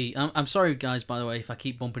MTV... I'm sorry, guys, by the way, if I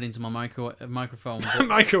keep bumping into my microphone. But...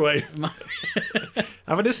 Microwave.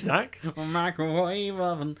 Having a snack? Microwave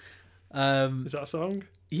oven. Is that a song?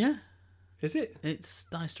 Yeah. Is it? It's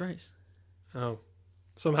Dire Straits. Oh.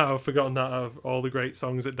 Somehow I've forgotten that out of all the great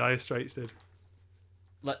songs that Dire Straits did.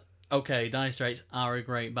 Okay, Dire Straits are a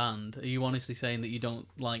great band. Are you honestly saying that you don't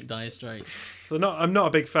like Dire Straits? I'm not a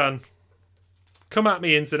big fan. Come at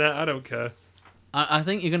me, internet. I don't care. I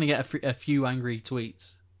think you're going to get a few angry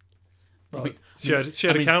tweets. Well,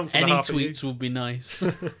 shared accounts. Any tweets would be nice.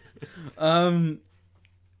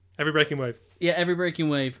 Every Breaking Wave. Yeah, Every Breaking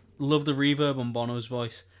Wave. Love the reverb on Bono's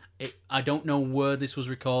voice. I don't know where this was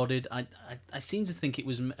recorded. I seem to think it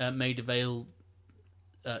was Maida Vale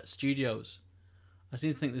Studios. I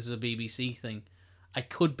seem to think this is a BBC thing. I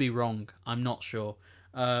could be wrong. I'm not sure.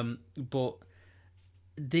 But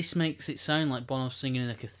this makes it sound like Bono's singing in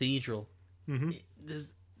a cathedral. Mm-hmm.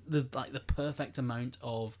 There's like the perfect amount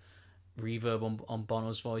of reverb on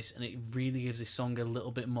Bono's voice, and it really gives this song a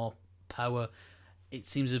little bit more power. It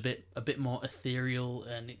seems a bit more ethereal,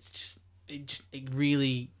 and it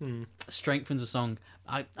really strengthens the song.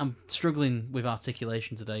 I'm struggling with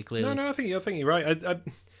articulation today. Clearly, no, I think you're right.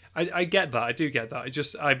 I get that. I do get that.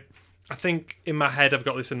 I think in my head I've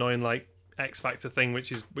got this annoying like X Factor thing,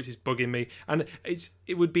 which is bugging me, and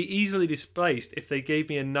it would be easily displaced if they gave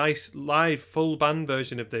me a nice live full band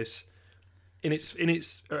version of this in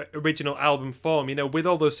its original album form. With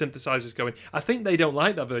all those synthesizers going. I think they don't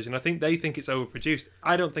like that version. I think they think it's overproduced.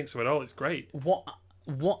 I don't think so at all. It's great.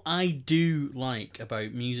 What I do like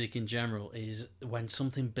about music in general is when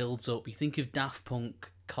something builds up. You think of Daft Punk.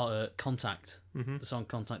 Contact, the song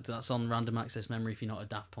Contact, that's on Random Access Memory if you're not a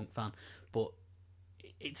Daft Punk fan, but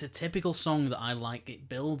it's a typical song that I like. It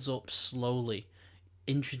builds up slowly,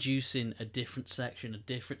 introducing a different section, a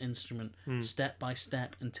different instrument, step by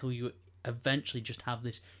step, until you eventually just have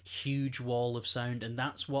this huge wall of sound, and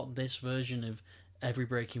that's what this version of Every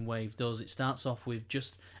Breaking Wave does. It starts off with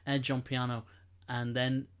just Edge on piano, and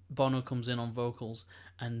then Bono comes in on vocals,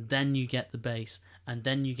 and then you get the bass, and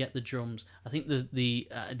then you get the drums. I think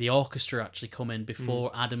the orchestra actually come in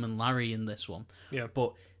before Adam and Larry in this one. Yeah.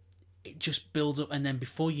 But it just builds up, and then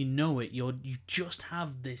before you know it, you just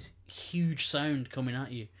have this huge sound coming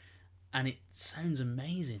at you, and it sounds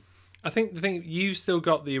amazing. I think the thing you've still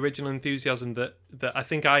got the original enthusiasm that I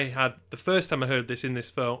think I had the first time I heard this in this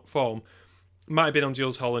form. Might have been on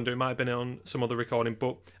Jules Holland, or it might have been on some other recording,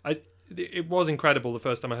 but it was incredible the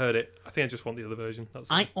first time I heard it. I think I just want the other version.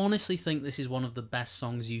 I honestly think this is one of the best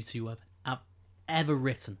songs you two have ever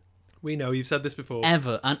written. We know, you've said this before.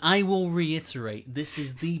 Ever. And I will reiterate, this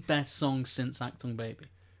is the best song since Actung Baby.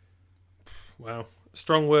 Wow.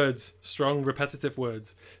 Strong words. Strong, repetitive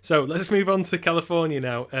words. So, let's move on to California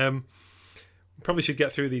now. Probably should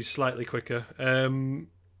get through these slightly quicker.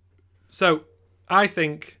 So, I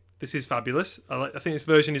think this is fabulous. I think this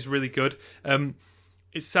version is really good.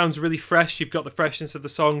 It sounds really fresh. You've got the freshness of the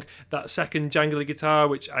song. That second jangly guitar,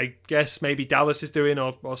 which I guess maybe Dallas is doing,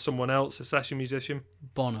 or someone else, a session musician.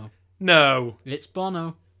 Bono. No. It's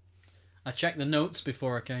Bono. I checked the notes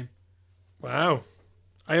before I came. Wow.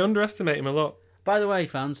 I underestimate him a lot. By the way,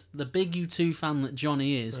 fans, the big U2 fan that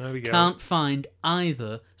Jonny is can't find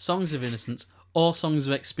either Songs of Innocence or Songs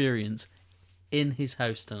of Experience in his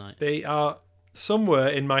house tonight. They are somewhere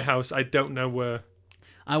in my house. I don't know where.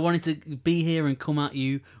 I wanted to be here and come at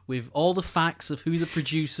you with all the facts of who the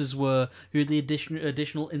producers were, who the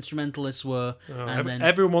additional instrumentalists were. Then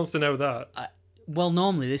everyone wants to know that. Well,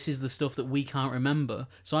 normally this is the stuff that we can't remember.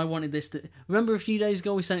 So I wanted this to... Remember a few days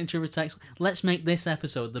ago we sent each other a text, let's make this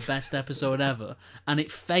episode the best episode ever. And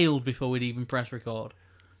it failed before we'd even press record.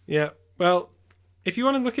 Yeah, well, if you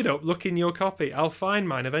want to look it up, look in your copy. I'll find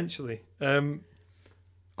mine eventually.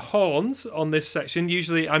 Horns on this section.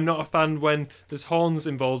 Usually I'm not a fan when there's horns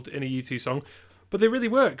involved in a U2 song. But they really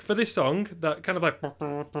work. For this song, that kind of like...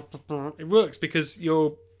 It works because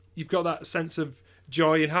you've got that sense of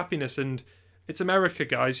joy and happiness, and... It's America,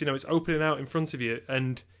 guys. You know, it's opening out in front of you,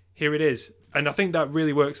 and here it is. And I think that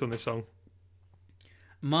really works on this song.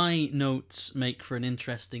 My notes make for an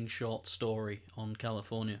interesting short story on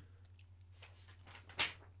California.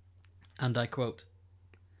 And I quote,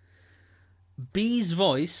 B's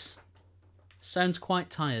voice sounds quite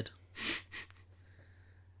tired.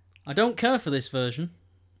 I don't care for this version.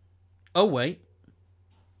 Oh, wait.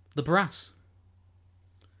 The brass.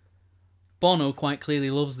 Bono quite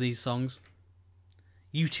clearly loves these songs.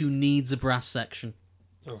 U2 needs a brass section.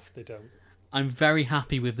 Oh, they don't. I'm very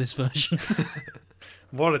happy with this version.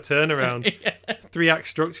 What a turnaround. Yeah. 3-act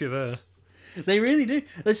structure there. They really do.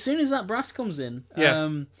 As soon as that brass comes in...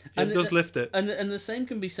 Yeah, it does lift it. And the same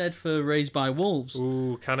can be said for Raised by Wolves.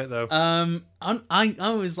 Ooh, can it though?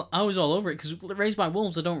 I was all over it, because Raised by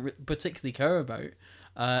Wolves I don't particularly care about.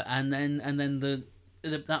 And then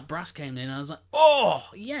that brass came in, and I was like, oh,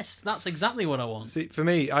 yes, that's exactly what I want. See, for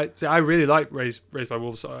me, I really like Raised by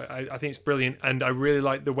Wolves. I think it's brilliant, and I really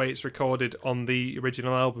like the way it's recorded on the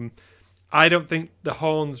original album. I don't think the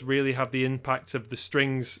horns really have the impact of the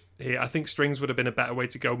strings here. I think strings would have been a better way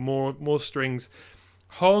to go. More strings.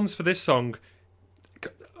 Horns for this song.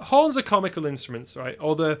 Horns are comical instruments, right?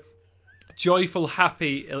 Or the joyful,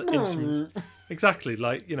 happy instruments. Exactly.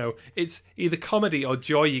 Like, you know, it's either comedy or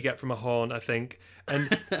joy you get from a horn, I think.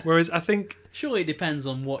 And whereas I think... Surely it depends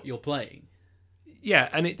on what you're playing. Yeah,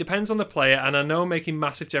 and it depends on the player, and I know I'm making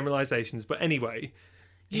massive generalisations, but anyway,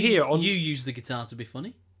 You use the guitar to be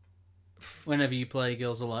funny. Whenever you play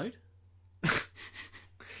Girls Aloud.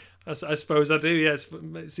 I suppose I do, yes.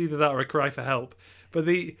 It's either that or a cry for help. But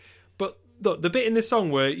the bit in this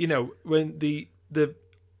song where, you know, when the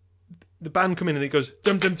band come in and it goes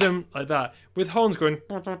dum dum dum like that, with horns going...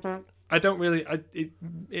 I don't really...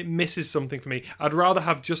 it misses something for me. I'd rather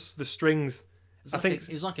have just the strings.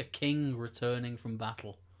 It's like a king returning from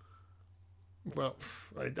battle. Well,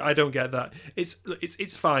 I don't get that. It's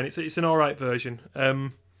fine. It's an all right version.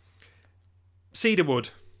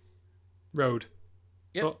 Cedarwood Road.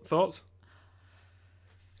 Yep. Thoughts?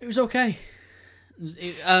 It was okay.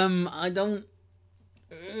 I don't...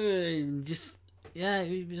 it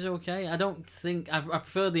was okay. I don't think... I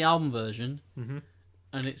prefer the album version. Mm-hmm.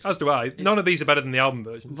 And as do I. None of these are better than the album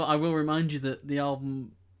versions. But I will remind you that the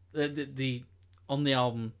album... on the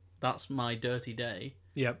album, that's My Dirty Day.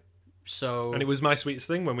 Yep. So... And it was My Sweetest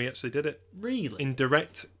Thing when we actually did it. Really? In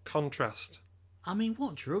direct contrast. I mean,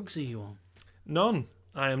 what drugs are you on? None.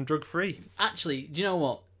 I am drug-free. Actually, do you know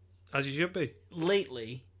what? As you should be.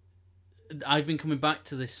 Lately, I've been coming back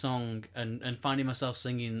to this song and finding myself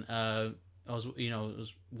singing... I was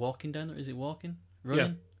walking down there. Is it walking? Running?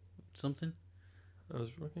 Yeah. Something? I was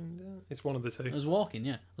walking down. It's one of the two. I was walking,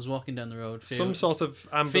 yeah. I was walking down the road. Some sort of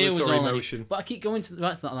ambulatory motion. But I keep going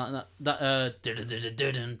back to that.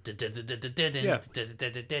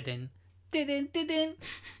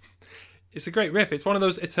 It's a great riff. It's one of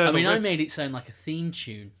those eternal riffs. I made it sound like a theme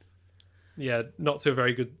tune. Yeah, not to a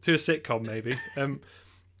very good... To a sitcom, maybe.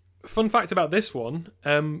 Fun fact about this one.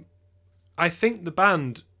 I think the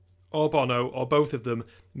band, or Bono, or both of them,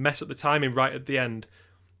 mess up the timing right at the end.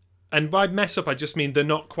 And by mess up, I just mean they're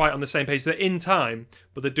not quite on the same page. They're in time,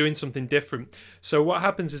 but they're doing something different. So what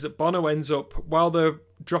happens is that Bono ends up, while they're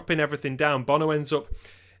dropping everything down, Bono ends up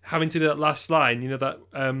having to do that last line,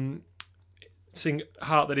 that sing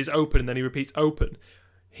heart that is open, and then he repeats open.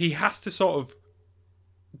 He has to sort of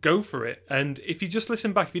go for it. And if you just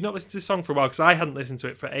listen back, if you've not listened to this song for a while, because I hadn't listened to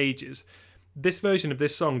it for ages, this version of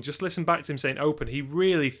this song, just listen back to him saying open, he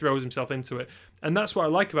really throws himself into it. And that's what I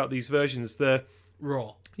like about these versions. They're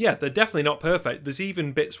raw. Yeah, they're definitely not perfect. There's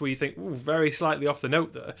even bits where you think, ooh, very slightly off the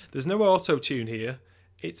note there. There's no auto-tune here.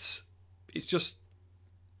 It's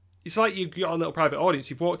like you've got a little private audience.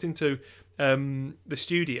 You've walked into the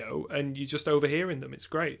studio and you're just overhearing them. It's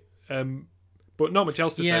great. But not much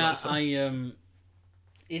else to say about this song.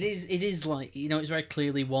 It is like, it's very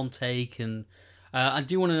clearly one take, and I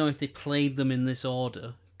do want to know if they played them in this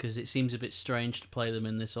order, because it seems a bit strange to play them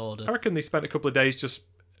in this order. I reckon they spent a couple of days just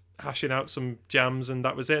hashing out some jams, and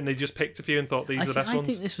that was it, and they just picked a few and thought these are the best ones. I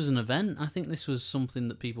think this was an event. I think this was something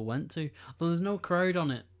that people went to, but there's no crowd on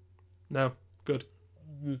it. No, good.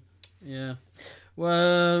 Yeah.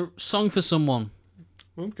 Well, Song for Someone.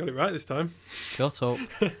 Well, got it right this time. Shut up.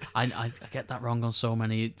 I get that wrong on so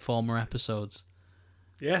many former episodes.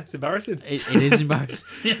 Yeah, it's embarrassing. It is embarrassing.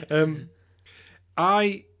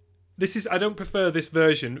 I don't prefer this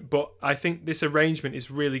version, but I think this arrangement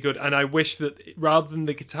is really good, and I wish that rather than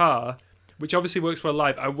the guitar, which obviously works well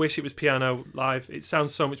live, I wish it was piano live. It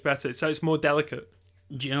sounds so much better. It's more delicate.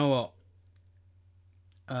 Do you know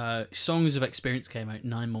what? Songs of Experience came out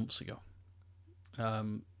 9 months ago. I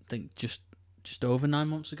think just over 9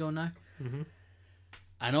 months ago now. Mm-hmm.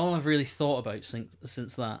 And all I've really thought about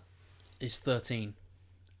since that is 13.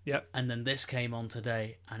 Yep. And then this came on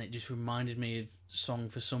today, and it just reminded me of Song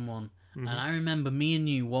for Someone. Mm-hmm. And I remember me and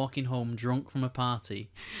you walking home drunk from a party,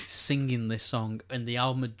 singing this song, and the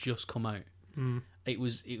album had just come out. Mm. It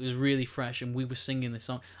was really fresh, and we were singing this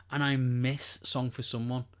song, and I miss Song for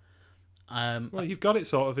Someone. Well, you've got it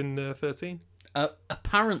sort of in 13.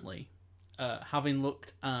 Apparently, having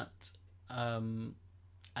looked at, and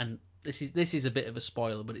this is a bit of a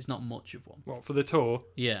spoiler, but it's not much of one. What, for the tour?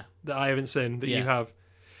 Yeah. That I haven't seen, that you have.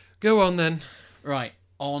 Go on then. Right.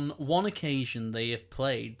 On one occasion, they have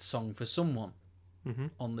played Song for Someone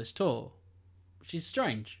on this tour, which is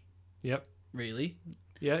strange. Yep. Really.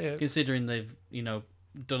 Yeah. Considering they've,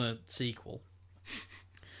 done a sequel.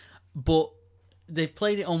 But they've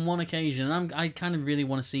played it on one occasion, and I kind of really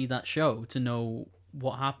want to see that show to know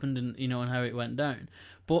what happened and, and how it went down.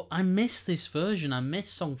 But I miss this version. I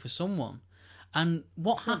miss Song for Someone. And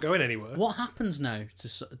it's not going anywhere. What happens now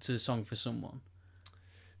to Song for Someone?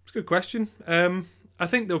 It's a good question. I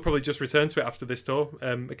think they'll probably just return to it after this tour,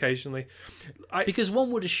 occasionally. Because one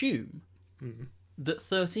would assume that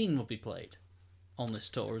 13 would be played on this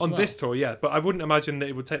tour as well. On this tour, yeah. But I wouldn't imagine that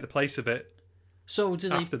it would take the place of it. So do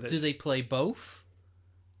they play both?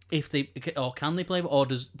 Or can they play, or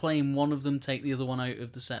does playing one of them take the other one out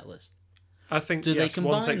of the set list? I think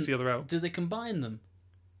one takes the other out. Do they combine them?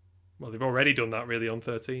 Well, they've already done that really on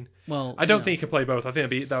 13. Well, I don't think you can play both. I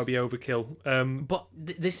think that would be overkill. But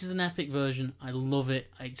this is an epic version. I love it.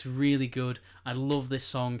 It's really good. I love this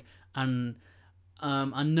song, and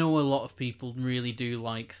I know a lot of people really do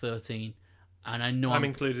like 13, and I know I'm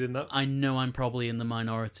included in that. I know I'm probably in the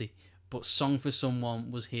minority, but Song for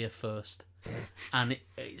Someone was here first, and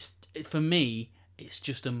it's for me. It's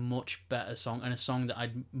just a much better song, and a song that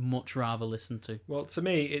I'd much rather listen to. Well, to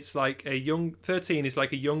me, it's like 13 is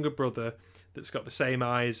like a younger brother that's got the same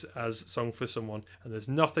eyes as Song for Someone, and there's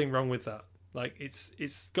nothing wrong with that. Like,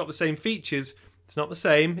 it's got the same features. It's not the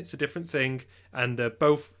same. It's a different thing, and they're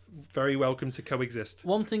both very welcome to coexist.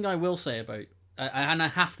 One thing I will say about, and I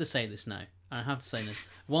have to say this now,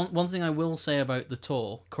 One thing I will say about the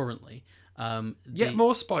tour currently.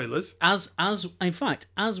 More spoilers. As in fact,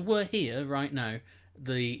 as we're here right now,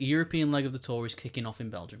 the European leg of the tour is kicking off in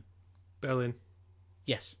Belgium. Berlin.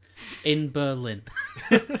 Yes, in Berlin.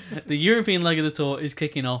 The European leg of the tour is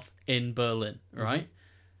kicking off in Berlin, right? Mm-hmm.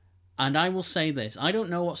 And I will say this: I don't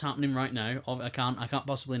know what's happening right now. I can't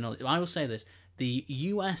possibly know. I will say this: the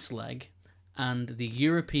US leg and the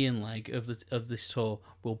European leg of this tour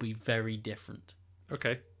will be very different.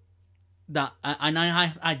 Okay.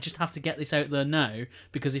 I just have to get this out there now,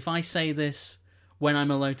 because if I say this when I'm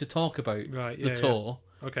allowed to talk about the tour,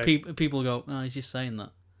 okay, people go, "Oh, he's just saying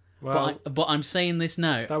that." Well, but I'm saying this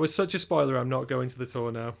now. That was such a spoiler. I'm not going to the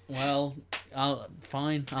tour now. Well, I'll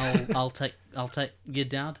take your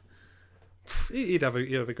dad. He'd have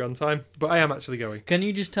a grand time, but I am actually going. Can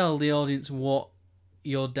you just tell the audience what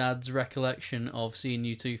your dad's recollection of seeing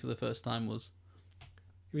U2 for the first time was?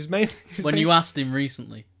 It was mainly When you asked him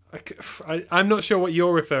recently. I'm not sure what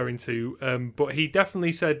you're referring to, but he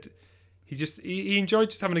definitely said he enjoyed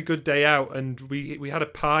just having a good day out, and we had a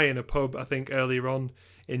pie in a pub, I think, earlier on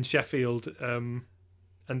in Sheffield, and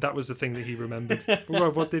that was the thing that he remembered.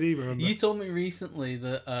 What did he remember? You told me recently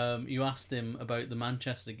that you asked him about the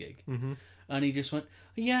Manchester gig, and he just went,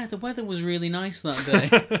 "Yeah, the weather was really nice that day."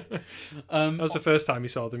 That was the first time he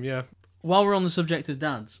saw them, yeah. While we're on the subject of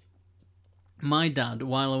dads, my dad,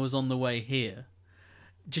 while I was on the way here,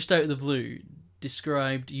 just out of the blue,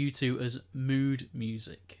 described U2 as mood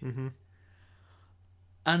music. Mm-hmm.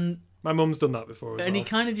 And my mum's done that before as well. And he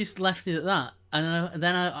kind of just left it at that. And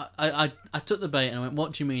then I took the bait and I went,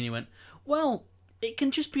 "What do you mean?" He went, "Well, it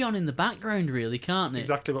can just be on in the background, really, can't it?"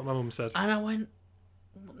 Exactly what my mum said. And I went,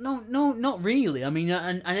 No, not really. I mean,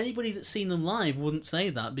 and anybody that's seen them live wouldn't say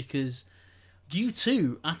that, because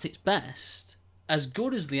U2 at its best, as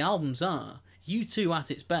good as the albums are, U2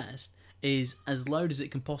 at its best is as loud as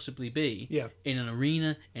it can possibly be, in an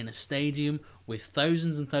arena, in a stadium, with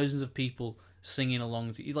thousands and thousands of people singing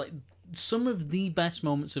along to you. Like, some of the best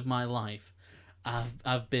moments of my life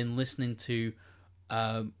I've been listening to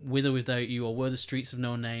With or Without You, or Were the Streets of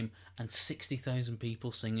No Name, and 60,000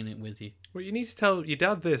 people singing it with you. Well, you need to tell your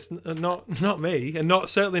dad this, not me, and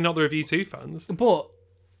certainly not the Review 2 fans. But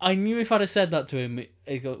I knew if I'd have said that to him,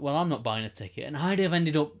 he'd go, "Well, I'm not buying a ticket." And I'd have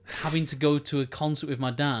ended up having to go to a concert with my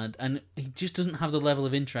dad, and he just doesn't have the level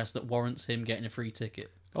of interest that warrants him getting a free ticket.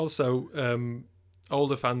 Also,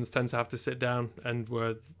 older fans tend to have to sit down, and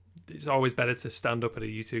it's always better to stand up at a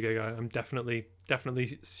U2 gig. I'm definitely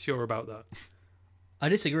sure about that. I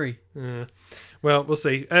disagree. Well, we'll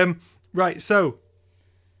see. Right, so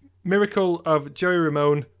Miracle of Joey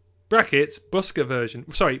Ramone brackets Busker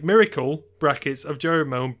version. Sorry, Miracle brackets of Joey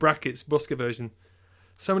Ramone brackets Busker version.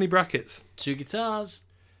 So many brackets. 2 guitars.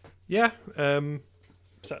 Yeah.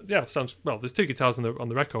 Sounds well. There's 2 guitars on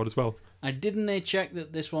the record as well. I didn't check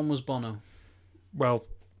that this one was Bono. Well,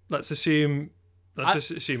 let's assume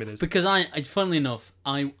it is. Because funnily enough,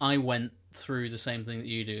 I went through the same thing that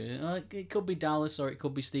you do. It could be Dallas or it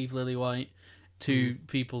could be Steve Lillywhite, two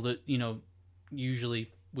people that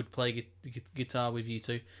usually would play guitar with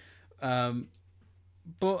U2.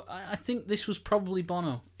 But I think this was probably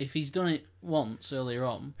Bono. If he's done it once earlier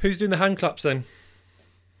on. Who's doing the hand claps then?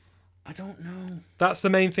 I don't know. That's the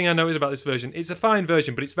main thing I noted about this version. It's a fine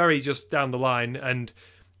version, but it's very just down the line and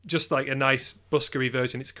just like a nice buskery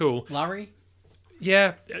version. It's cool. Larry?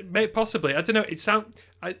 Yeah, possibly. I don't know.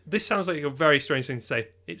 This sounds like a very strange thing to say.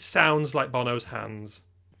 It sounds like Bono's hands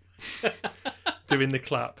doing the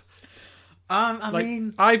clap. I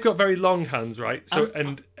mean, I've got very long hands, right? So,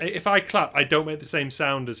 and if I clap, I don't make the same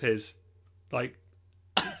sound as his. Like,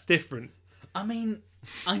 it's different. I mean,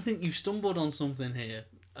 I think you've stumbled on something here.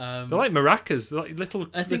 They're like maracas. They're like little.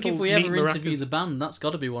 I think little if we ever maracas. interview the band, that's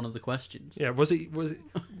got to be one of the questions. Yeah, was it?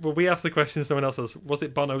 Well, we asked the question. Someone else asked. Was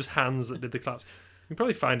it Bono's hands that did the claps? We can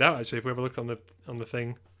probably find out actually if we have a look on the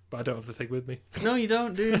thing. But I don't have the thing with me. No, you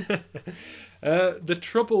don't, dude. The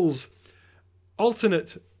Troubles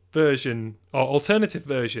alternate version or alternative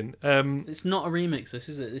version. It's not a remix. This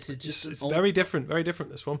is it. This is just. It's very different. Very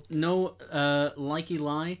different. This one. No, Likey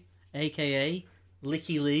Lie, aka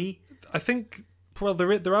Licky Lee. I think. Well,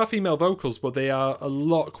 there are female vocals, but they are a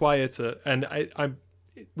lot quieter, and I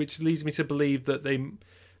which leads me to believe that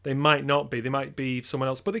they might not be. They might be someone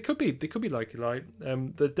else, but they could be. They could be Likey Lie.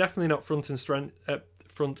 They're definitely not front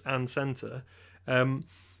and center.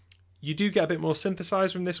 You do get a bit more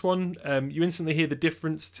synthesizer in this one. You instantly hear the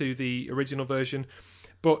difference to the original version,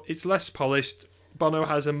 but it's less polished. Bono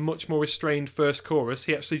has a much more restrained first chorus.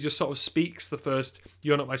 He actually just sort of speaks the first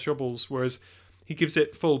 "You're Not My Troubles," whereas he gives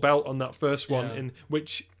it full belt on that first one, in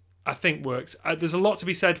which I think works. There's a lot to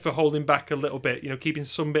be said for holding back a little bit, keeping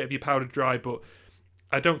some bit of your powder dry, but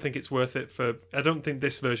I don't think it's worth it I don't think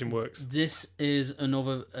this version works. This is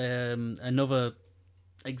another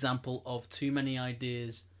example of too many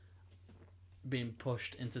ideas being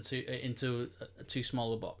pushed into a too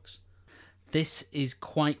small a box. This is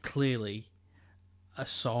quite clearly a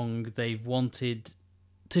song they've wanted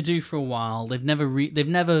to do for a while. They've never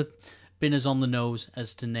been as on the nose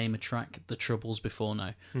as to name a track The Troubles before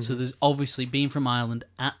now. Mm-hmm. So there's obviously, being from Ireland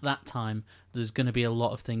at that time, there's going to be a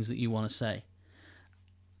lot of things that you want to say.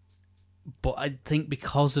 But I think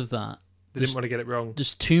because of that, they didn't want to get it wrong.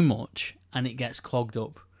 There's too much, and it gets clogged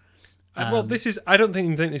up. Well, this is. I don't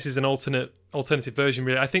think this is an alternative version.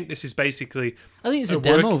 Really, I think this is basically. I think it's a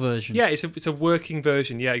demo version. Yeah, it's a working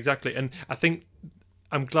version. Yeah, exactly. And I think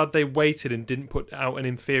I'm glad they waited and didn't put out an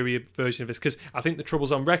inferior version of this, because I think The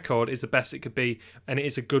Troubles on Record is the best it could be, and it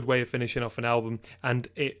is a good way of finishing off an album. And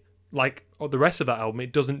it, like the rest of that album,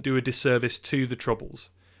 it doesn't do a disservice to The Troubles,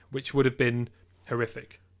 which would have been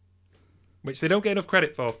horrific, which they don't get enough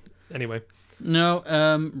credit for. Anyway.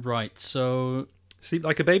 No, right, so... Sleep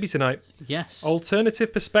Like a Baby Tonight. Yes.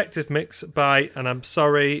 Alternative Perspective Mix by, and I'm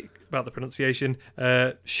sorry about the pronunciation,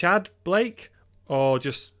 Shad Blake, or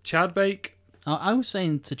just Chad Bake. I was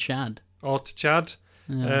saying to Chad. Or to Chad.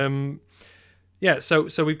 Yeah,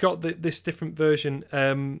 so we've got this different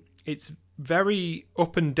version. It's very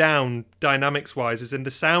up and down dynamics-wise, as in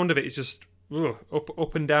the sound of it is just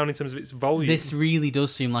up and down in terms of its volume. This really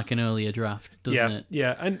does seem like an earlier draft, doesn't it?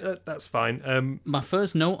 Yeah, and that's fine. My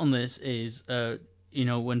first note on this is,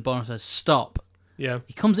 when Bono says stop, yeah,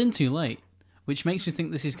 he comes in too late, which makes me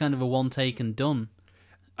think this is kind of a one take and done.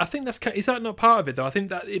 I think is that not part of it though? I think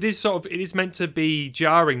that it is meant to be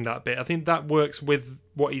jarring, that bit. I think that works with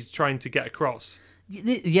what he's trying to get across.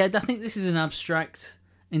 Yeah, I think this is an abstract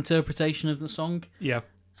interpretation of the song. Yeah.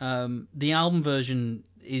 The album version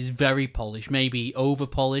is very polished, maybe over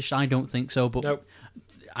polished. I don't think so, but nope.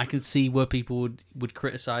 I can see where people would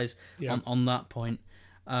criticize on that point.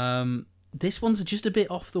 This one's just a bit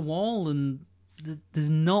off the wall, and there's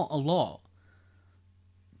not a lot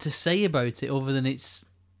to say about it other than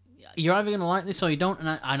you're either going to like this or you don't,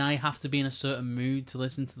 and I have to be in a certain mood to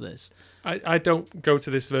listen to this. I don't go to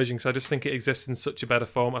this version because I just think it exists in such a better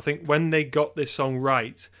form. I think when they got this song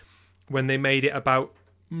right, when they made it about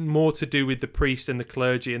more to do with the priest and the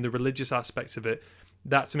clergy and the religious aspects of it,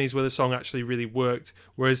 that to me is where the song actually really worked.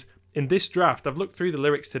 Whereas in this draft, I've looked through the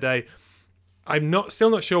lyrics today, I'm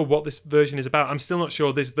still not sure what this version is about. I'm still not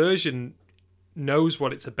sure this version knows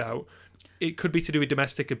what it's about. It could be to do with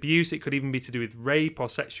domestic abuse. It could even be to do with rape or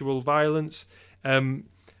sexual violence. The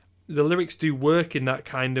lyrics do work in that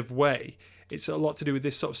kind of way. It's a lot to do with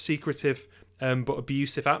this sort of secretive but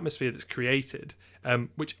abusive atmosphere that's created,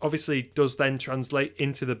 which obviously does then translate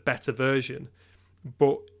into the better version.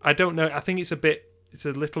 But I don't know. I think it's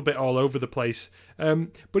a little bit all over the place.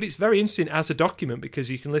 But it's very interesting as a document because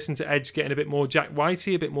you can listen to Edge getting a bit more Jack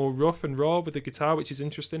Whitey, a bit more rough and raw with the guitar, which is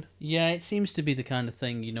interesting. Yeah, it seems to be the kind of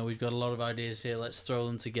thing, we've got a lot of ideas here, let's throw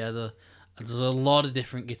them together. There's a lot of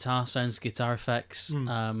different guitar sounds, guitar effects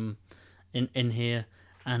in here.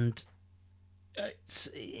 And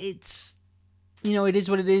it's it is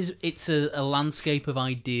what it is. It's a landscape of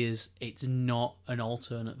ideas. It's not an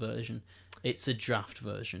alternate version. It's a draft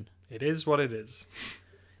version. It is what it is.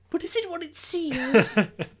 But is it what it seems?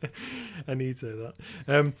 I need to say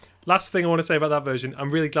that. Last thing I want to say about that version, I'm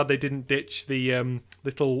really glad they didn't ditch the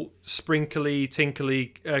little sprinkly,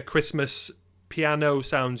 tinkly Christmas piano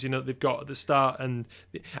sounds, they've got at the start. And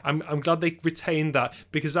I'm glad they retained that,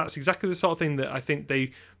 because that's exactly the sort of thing that I think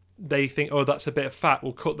they think, oh, that's a bit of fat,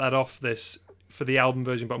 we'll cut that off this for the album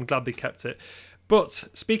version, but I'm glad they kept it. But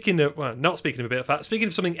not speaking of a bit of fat, speaking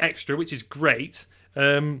of something extra, which is great,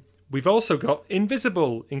 we've also got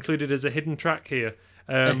Invisible included as a hidden track here.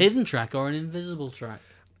 A hidden track or an invisible track?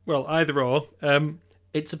 Well, either or.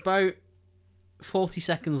 It's about 40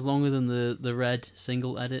 seconds longer than the red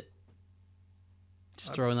single edit.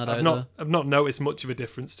 Just throwing that out there. I've not noticed much of a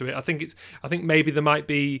difference to it. I think maybe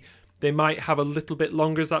they might have a little bit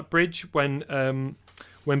longer as that bridge when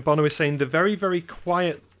Bono is saying the very, very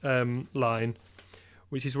quiet line,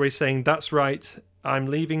 which is where he's saying, "That's right, I'm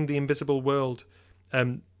leaving the invisible world."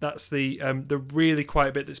 That's the really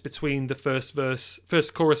quiet bit that's between the first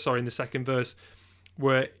chorus, and the second verse,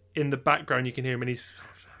 where in the background you can hear him and he's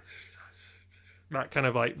that kind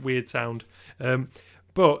of like weird sound.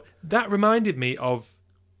 But that reminded me of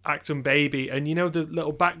Acton Baby, and the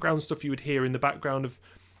little background stuff you would hear in the background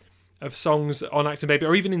of songs on Acton Baby,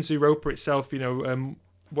 or even in Zooropa itself.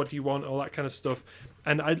 What do you want? All that kind of stuff.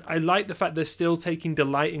 And I like the fact they're still taking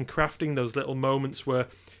delight in crafting those little moments where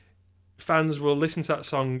fans will listen to that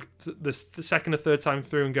song the second or third time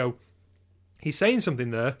through and go, he's saying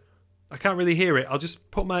something there, I can't really hear it, I'll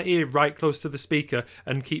just put my ear right close to the speaker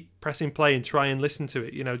and keep pressing play and try and listen to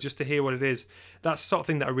it, just to hear what it is. That's the sort of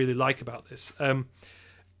thing that I really like about this.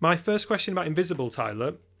 My first question about Invisible,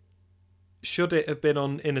 Tyler, should it have been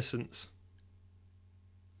on Innocence?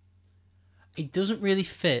 It doesn't really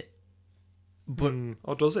fit, but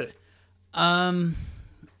or does it? I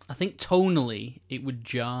think tonally it would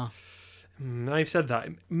jar. I've said that.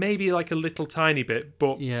 Maybe like a little tiny bit,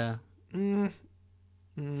 but yeah.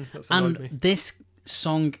 That's annoyed me. This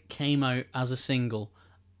song came out as a single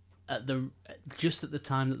just at the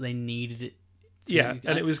time that they needed it.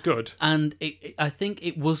 And it was good. And I think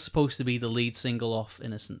it was supposed to be the lead single off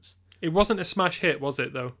Innocence. It wasn't a smash hit, was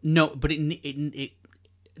it? Though. No, but it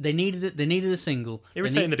they needed it. They needed a single.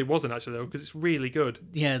 Irritating that it wasn't actually though, because it's really good.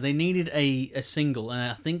 Yeah, they needed a single, and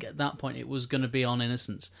I think at that point it was going to be on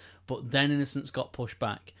Innocence, but then Innocence got pushed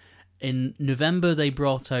back. In November, they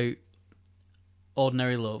brought out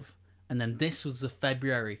Ordinary Love, and then this was the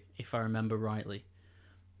February, if I remember rightly.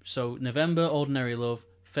 So November, Ordinary Love,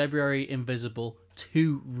 February, Invisible,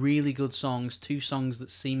 two really good songs, two songs that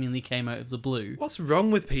seemingly came out of the blue. What's wrong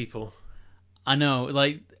with people? I know,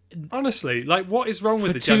 like... Honestly, like, what is wrong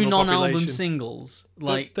with the two general population? non-album singles,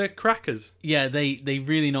 like... They're crackers. Yeah, they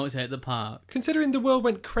really knocked it out of the park. Considering the world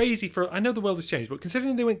went crazy for... I know the world has changed, but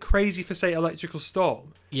considering they went crazy for, say, Electrical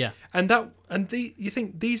Storm... Yeah. You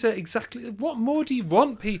think these are exactly... What more do you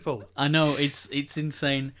want, people? I know, it's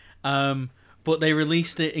insane. But they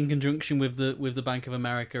released it in conjunction with the Bank of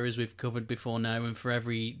America, as we've covered before now, and for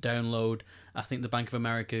every download, I think the Bank of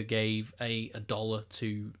America gave $1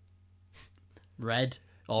 to Red...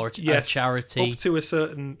 or a charity. Up to a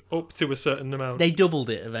certain amount. They doubled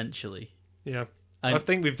it eventually. Yeah. I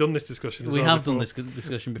think we've done this discussion as well. We have before. done this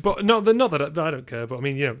discussion before. But not that I don't care, but I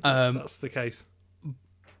mean, that's the case.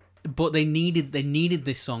 But they needed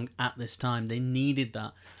this song at this time. They needed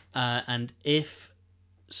that. And if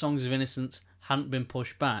Songs of Innocence hadn't been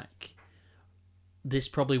pushed back, this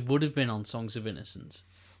probably would have been on Songs of Innocence.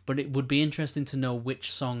 But it would be interesting to know which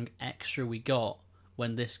song extra we got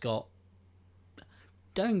when this got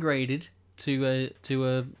downgraded to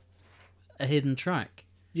a hidden track.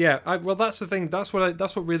 Yeah, well, that's the thing. That's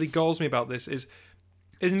what really galls me about this is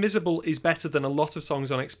Invisible is better than a lot of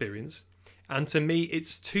songs on Experience, and to me,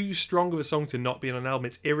 it's too strong of a song to not be on an album.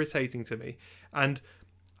 It's irritating to me, and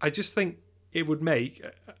I just think it would make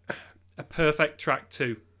a perfect track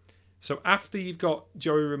 2. So after you've got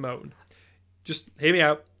Joey Ramone, just hear me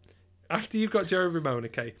out. After you've got Joey Ramone,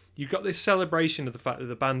 okay, you've got this celebration of the fact that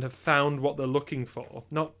the band have found what they're looking for.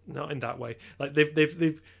 Not in that way. Like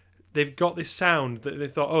they've got this sound that they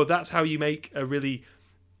thought, oh, that's how you make a really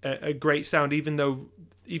a great sound. Even though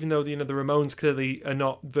the Ramones clearly are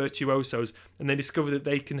not virtuosos, and they discover that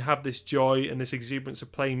they can have this joy and this exuberance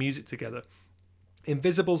of playing music together.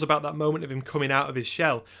 Invisible's about that moment of him coming out of his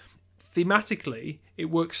shell. Thematically, it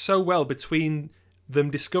works so well between them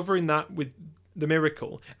discovering that with The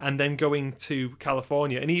Miracle and then going to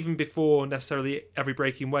California, and even before necessarily Every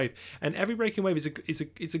Breaking Wave. And Every Breaking Wave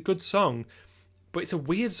is a good song, but it's a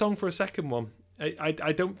weird song for a second one. I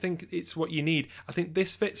don't think it's what you need. I think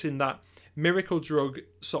this fits in that Miracle Drug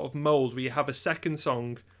sort of mold where you have a second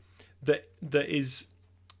song that is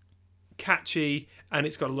catchy and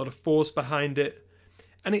it's got a lot of force behind it,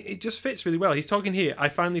 and it just fits really well. He's talking here, I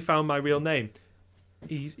finally found my real name.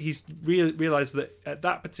 He's realised that at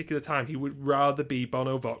that particular time he would rather be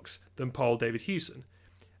Bono Vox than Paul David Hewson.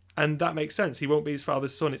 And that makes sense. He won't be his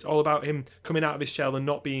father's son. It's all about him coming out of his shell and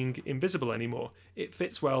not being invisible anymore. It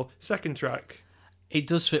fits well. Second track. It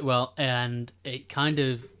does fit well, and it kind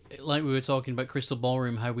of, like we were talking about Crystal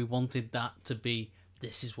Ballroom, how we wanted that to be,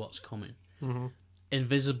 this is what's coming. Mm-hmm.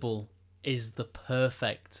 Invisible is the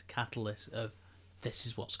perfect catalyst of, this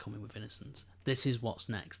is what's coming with Innocence. This is what's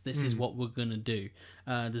next. This is what we're going to do.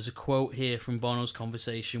 There's a quote here from Bono's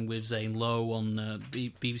conversation with Zane Lowe on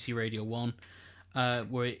BBC Radio 1,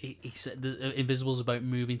 where he said that Invisible's about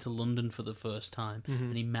moving to London for the first time,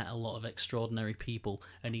 and he met a lot of extraordinary people,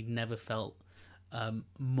 and he'd never felt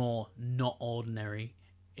more not ordinary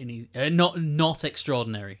in his not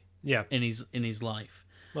extraordinary. Yeah. in his life.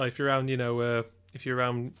 Well, if you're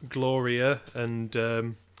around Gloria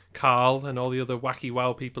and Carl and all the other wacky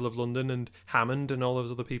wild people of London and Hammond and all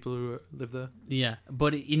those other people who live there. Yeah,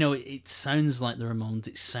 but it sounds like the Ramones.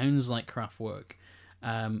 It sounds like Kraftwerk.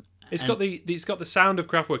 It's got the sound of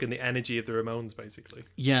Kraftwerk and the energy of the Ramones, basically.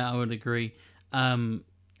 Yeah, I would agree. And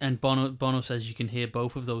Bono says you can hear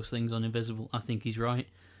both of those things on Invisible. I think he's right.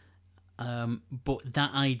 But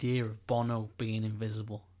that idea of Bono being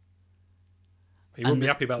invisible, he wouldn't be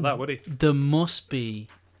happy about that, would he? There must be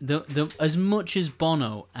as much as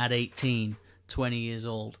Bono at 18, 20 years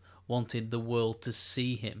old wanted the world to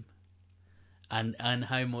see him, and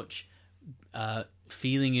how much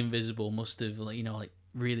feeling invisible must have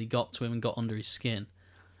really got to him and got under his skin.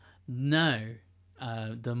 Now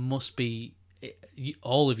there must be,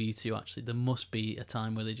 all of you two actually, there must be a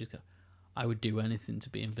time where they just go, I would do anything to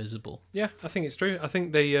be invisible. Yeah, I think it's true. I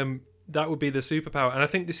think they that would be the superpower, and I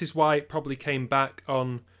think this is why it probably came back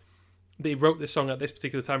on. They wrote this song at this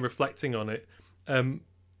particular time, reflecting on it, and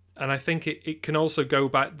I think it can also go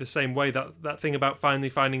back the same way, that thing about finally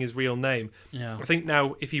finding his real name. Yeah, I think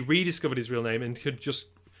now if he rediscovered his real name and could just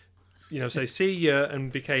say see ya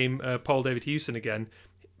and became Paul David Hewson again,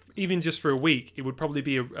 even just for a week, it would probably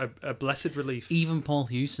be a blessed relief. Even Paul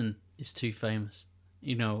Hewson is too famous.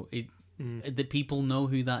 The people know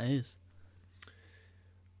who that is.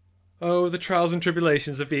 Oh, the trials and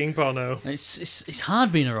tribulations of being Bono. It's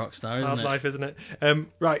hard being a rock star, isn't it? Hard life, isn't it?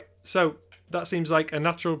 Right, so that seems like a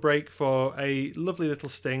natural break for a lovely little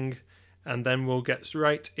sting, and then we'll get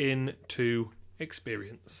straight into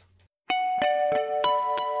Experience.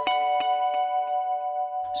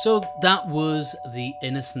 So that was the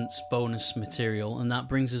Innocence bonus material, and that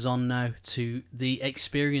brings us on now to the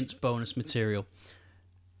Experience bonus material.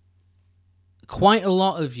 Quite a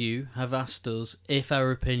lot of you have asked us if our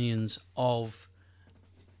opinions of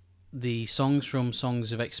the songs from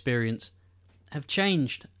Songs of Experience have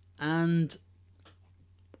changed, and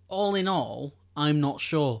all in all, I'm not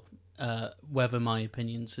sure whether my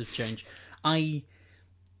opinions have changed. I'm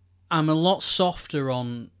a lot softer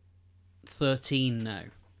on 13 now.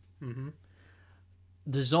 Mm-hmm.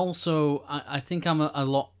 There's also, I think I'm a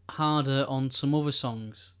lot harder on some other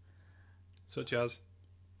songs. Such as?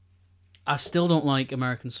 I still don't like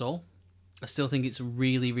American Soul. I still think it's a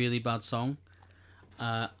really, really bad song.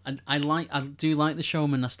 And I do like The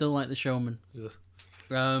Showman. I still like The Showman.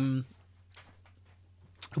 Ugh.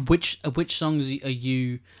 Which songs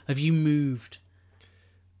have you moved?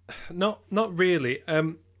 Not really.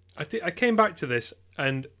 I came back to this,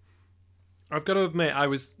 and I've got to admit I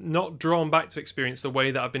was not drawn back to Experience the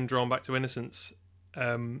way that I've been drawn back to Innocence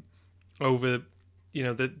over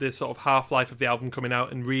the sort of half-life of the album coming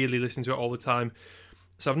out and really listening to it all the time.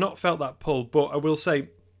 So I've not felt that pull, but I will say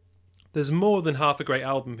there's more than half a great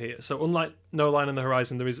album here. So unlike No Line on the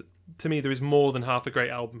Horizon, there is more than half a great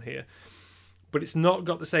album here. But it's not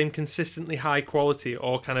got the same consistently high quality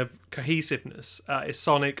or kind of cohesiveness at a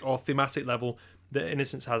sonic or thematic level that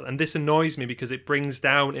Innocence has. And this annoys me because it brings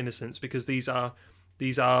down Innocence, because these are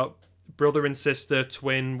brother and sister,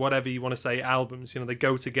 twin, whatever you want to say, albums. They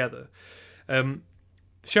go together.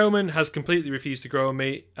 Showman has completely refused to grow on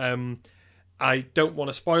me. I don't want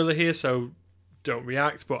to spoil it here, so don't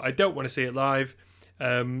react, but I don't want to see it live.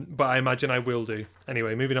 But I imagine I will do.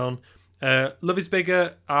 Anyway, moving on. Love is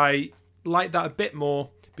Bigger. I like that a bit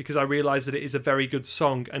more because I realise that it is a very good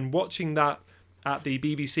song. And watching that at the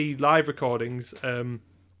BBC live recordings,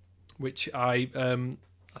 which I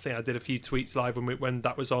think I did a few tweets live when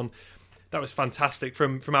that was on. That was fantastic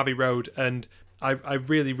from Abbey Road, and I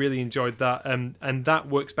really, really enjoyed that. And that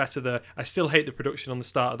works better there. I still hate the production on the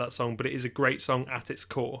start of that song, but it is a great song at its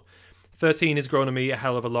core. 13 has grown on me a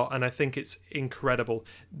hell of a lot, and I think it's incredible.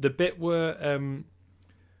 The bit where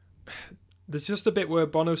there's just a bit where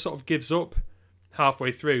Bono sort of gives up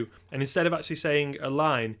halfway through, and instead of actually saying a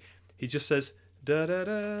line, he just says da da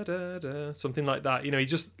da da da, something like that. He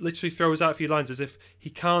just literally throws out a few lines as if he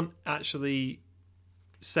can't actually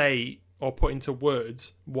say or put into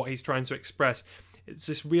words what he's trying to express. It's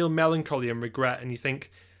this real melancholy and regret, and you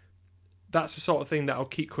think that's the sort of thing that I'll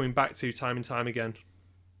keep coming back to time and time again.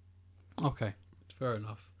 Okay, fair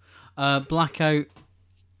enough. Blackout,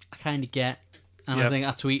 I kind of get, and yep. I think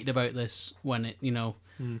I tweeted about this when it,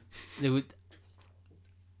 they would.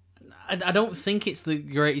 I don't think it's the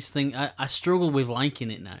greatest thing. I struggle with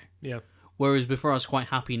liking it now. Yeah. Whereas before I was quite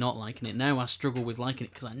happy not liking it. Now I struggle with liking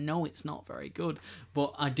it because I know it's not very good,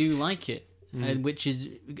 but I do like it, which is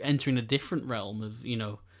entering a different realm of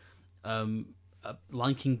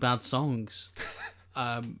liking bad songs.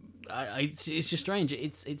 It's just strange.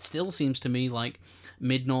 It still seems to me like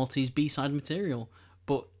mid-noughties B-side material,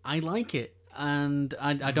 but I like it, and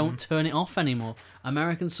I don't turn it off anymore.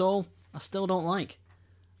 American Soul, I still don't like.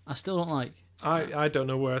 I don't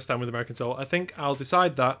know where I stand with American Soul. I think I'll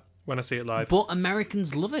decide that when I see it live. But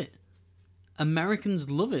Americans love it.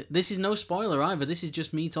 This is no spoiler either. This is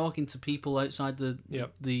just me talking to people outside the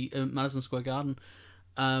Madison Square Garden.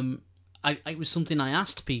 It was something I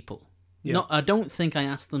asked people. Yeah. I don't think I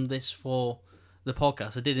asked them this for the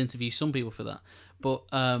podcast. I did interview some people for that, but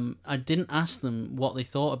I didn't ask them what they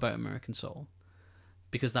thought about American Soul,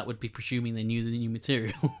 because that would be presuming they knew the new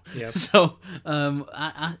material. Yeah. So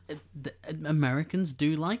Americans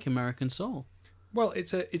do like American Soul. Well,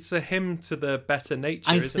 it's a hymn to the better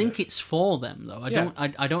nature. I think it's for them, though.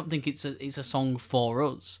 I don't think it's a song for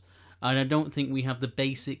us, and I don't think we have the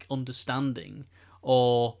basic understanding,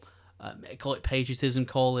 or call it patriotism,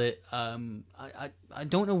 call it I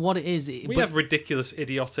don't know what it is. We have ridiculous,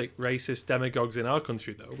 idiotic, racist demagogues in our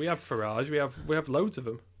country, though. We have Farage. We have loads of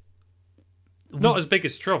them. Not as big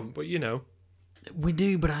as Trump, but we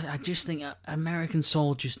do. But I just think American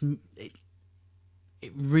Soul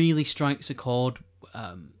it really strikes a chord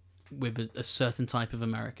with a certain type of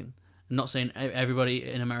American. I'm not saying everybody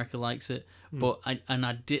in America likes it, but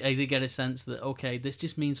I did get a sense that, okay, this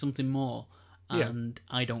just means something more, and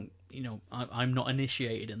I don't I'm not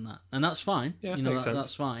initiated in that, and that's fine. Yeah, makes sense.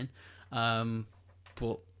 That's fine.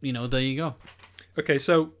 But there you go. Okay,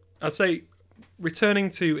 so I'd say returning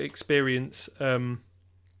to Experience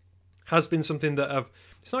has been something that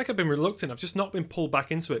it's not like I've been reluctant. I've just not been pulled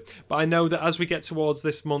back into it. But I know that as we get towards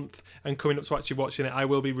this month and coming up to actually watching it, I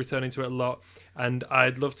will be returning to it a lot. And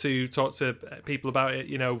I'd love to talk to people about it,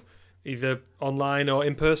 either online or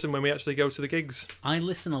in person when we actually go to the gigs. I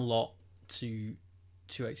listen a lot to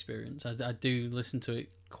Experience. I do listen to it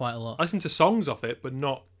quite a lot. I listen to songs off it, but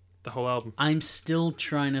not the whole album. I'm still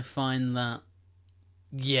trying to find that.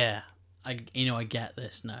 Yeah, I get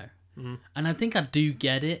this now, and I think I do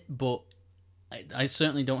get it, but I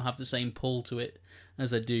certainly don't have the same pull to it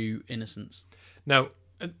as I do Innocence. No,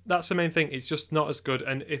 that's the main thing. It's just not as good.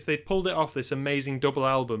 And if they pulled it off this amazing double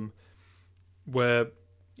album, where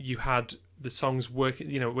you had the songs working,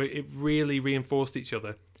 where it really reinforced each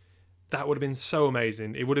other, that would have been so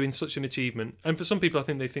amazing. It would have been such an achievement. And for some people, I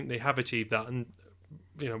think they have achieved that, and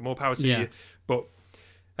more power to you. But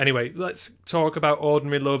anyway, let's talk about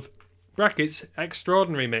Ordinary Love brackets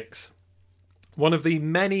Extraordinary Mix. One of the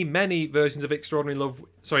many, many versions of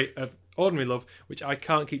of Ordinary Love, which I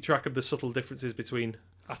can't keep track of the subtle differences between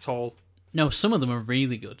at all. No, some of them are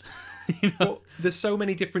really good. But there's so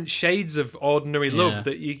many different shades of Ordinary Love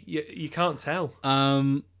that you can't tell.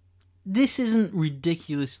 This isn't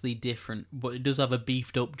ridiculously different, but it does have a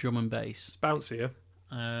beefed up drum and bass. It's bouncier.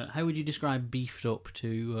 How would you describe beefed up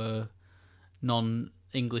to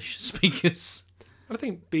non-English speakers? I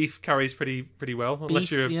think beef carries pretty well, unless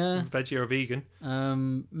you're a veggie or a vegan.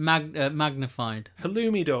 Magnified.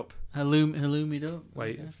 Halloumied up. Halloumied up.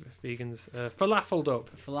 Wait, okay. Vegans. Falafeled up.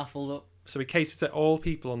 Falafeled up. So we cater to all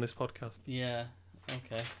people on this podcast. Yeah,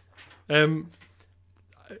 okay.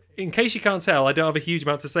 In case you can't tell, I don't have a huge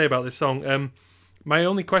amount to say about this song. My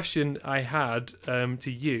only question I had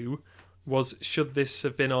to you was, should this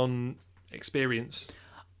have been on Experience?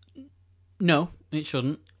 No, it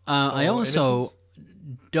shouldn't. I also Innocence?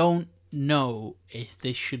 Don't know if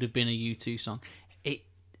this should have been a U2 song.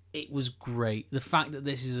 It was great. The fact that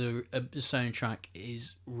this is a soundtrack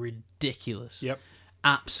is ridiculous. Yep.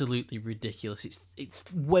 Absolutely ridiculous.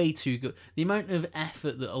 It's way too good. The amount of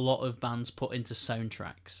effort that a lot of bands put into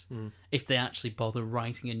soundtracks, if they actually bother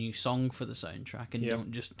writing a new song for the soundtrack and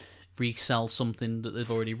don't just resell something that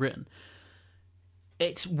they've already written,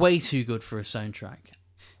 it's way too good for a soundtrack.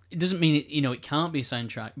 It doesn't mean it can't be a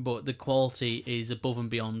soundtrack, but the quality is above and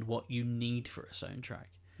beyond what you need for a soundtrack.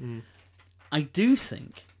 I do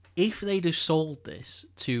think if they'd have sold this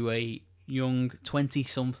to a young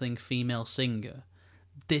 20-something female singer,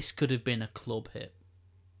 this could have been a club hit.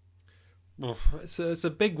 Well, it's a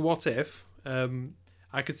big what if.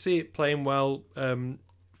 I could see it playing well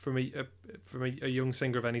from a young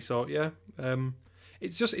singer of any sort. Yeah,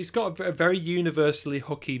 it's got a very universally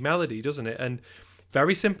hooky melody, doesn't it? And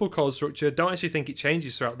very simple chord structure. Don't actually think it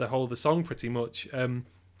changes throughout the whole of the song pretty much. There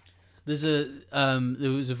was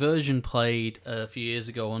a version played a few years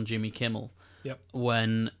ago on Jimmy Kimmel. Yep.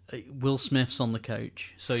 When Will Smith's on the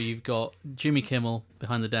couch. So you've got Jimmy Kimmel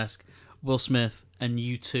behind the desk, Will Smith and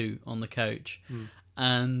U2 on the couch.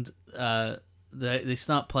 And they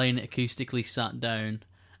start playing it acoustically sat down,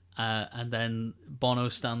 and then Bono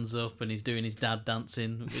stands up and he's doing his dad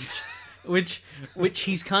dancing, which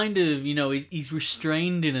he's kind of, he's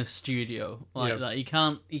restrained in a studio like that. He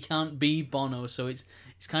can't be Bono, so it's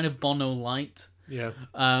kind of Bono light. Yeah.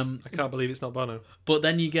 I can't believe it's not Bono. But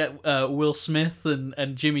then you get Will Smith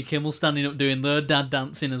and Jimmy Kimmel standing up doing their dad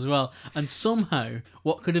dancing as well. And somehow,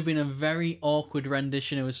 what could have been a very awkward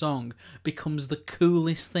rendition of a song becomes the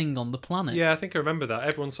coolest thing on the planet. Yeah, I think I remember that.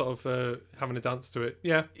 Everyone's sort of having a dance to it.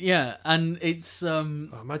 Yeah. Yeah, and it's...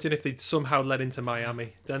 imagine if they'd somehow led into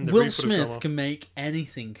Miami. Then the Will roof would have gone Smith off. can make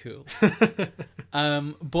anything cool.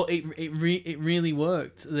 But it really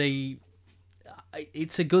worked.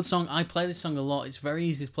 It's a good song. I play this song a lot. It's very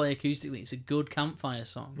easy to play acoustically. It's a good campfire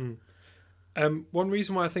song. One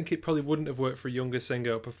reason why I think it probably wouldn't have worked for a younger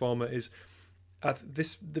singer or performer is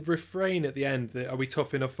the refrain at the end, "Are we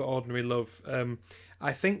tough enough for ordinary love?"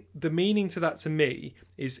 I think the meaning to that, to me,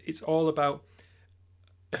 is it's all about...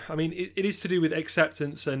 I mean, it is to do with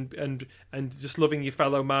acceptance and just loving your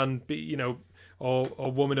fellow man,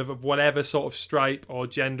 or woman of whatever sort of stripe or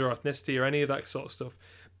gender or ethnicity or any of that sort of stuff.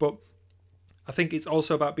 But I think it's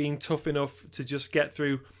also about being tough enough to just get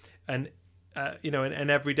through an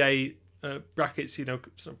everyday brackets,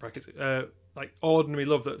 like ordinary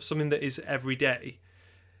love, that something that is everyday,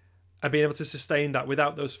 and being able to sustain that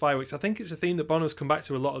without those fireworks. I think it's a theme that Bono's come back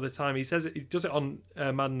to a lot of the time. He says he does it on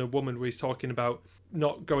Man and a Woman, where he's talking about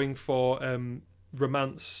not going for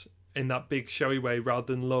romance in that big showy way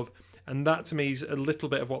rather than love. And that to me is a little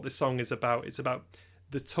bit of what this song is about. It's about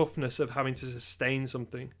the toughness of having to sustain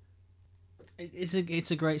something. It's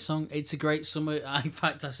a great song. It's a great summer. In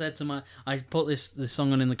fact, I put this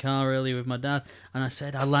song on in the car earlier with my dad, and I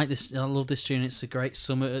said I like this. I love this tune. It's a great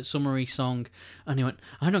summery song. And he went,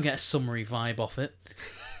 I don't get a summery vibe off it.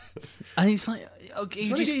 And he's like, okay,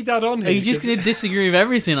 you get your dad on here. Are you just going to disagree with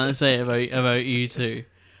everything I say about you two?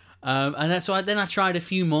 And then I tried a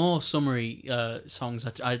few more summery songs.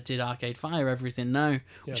 I did Arcade Fire, Everything Now,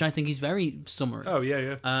 which I think is very summery. Oh,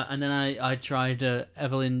 yeah. And then I tried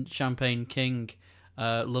Evelyn Champagne King,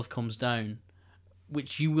 Love Comes Down,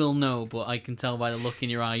 which you will know, but I can tell by the look in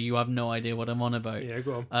your eye you have no idea what I'm on about. Yeah,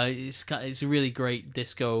 go on. It's a really great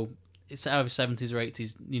disco. It's out of 70s or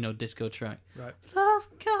 80s, disco track. Right. Love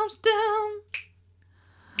comes down.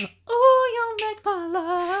 Oh, you'll make my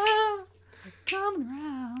love come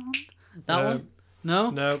round. That one?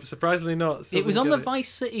 No, surprisingly not. Still it was on the it. Vice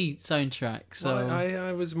City soundtrack. So well,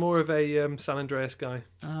 I was more of a San Andreas guy.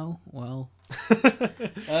 Oh well.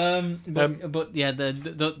 But yeah,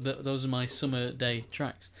 those are my summer day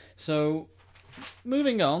tracks. So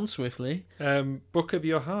moving on swiftly. Book of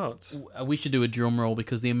Your Heart. We should do a drum roll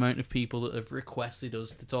because the amount of people that have requested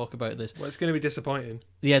us to talk about this. Well, it's going to be disappointing.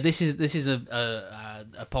 Yeah, this is a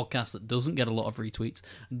podcast that doesn't get a lot of retweets,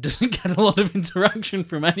 doesn't get a lot of interaction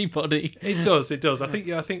from anybody. It does. I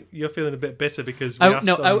think you're feeling a bit bitter because our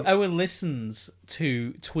listens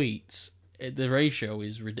to tweets, the ratio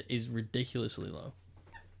is ridiculously low.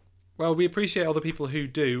 Well, we appreciate all the people who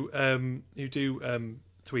do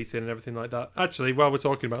tweet in and everything like that. Actually, while we're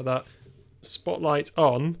talking about that, spotlight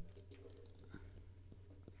on.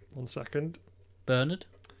 1 second. Bernard?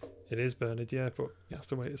 It is Bernard, yeah, but you have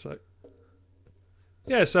to wait a sec.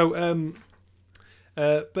 Yeah, so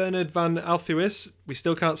Bernard Van Alphuis, we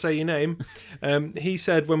still can't say your name. He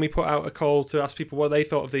said when we put out a call to ask people what they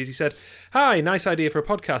thought of these, he said, "Hi, nice idea for a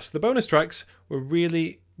podcast. The bonus tracks were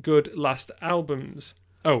really good last albums.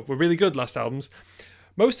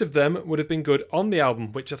 Most of them would have been good on the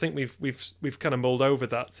album," which I think we've kind of mulled over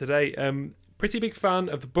that today. Pretty big fan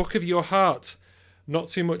of the Book of Your Heart. Not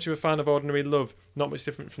too much of a fan of Ordinary Love. Not much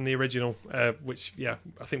different from the original, which, yeah,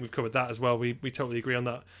 I think we've covered that as well. We totally agree on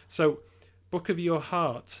that. So, Book of Your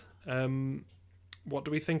Heart. What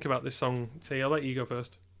do we think about this song? T, I'll let you go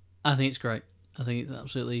first. I think it's great. I think it's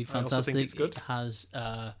absolutely fantastic. I also think it's good. It has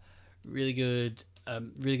really good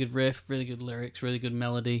riff, really good lyrics, really good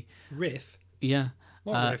melody. Riff? Yeah.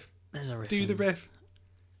 What riff? There's a riff. Do the riff.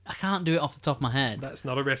 I can't do it off the top of my head. That's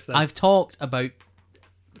not a riff then. I've talked about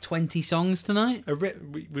 20 songs tonight. A riff,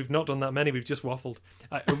 we've not done that many, we've just waffled.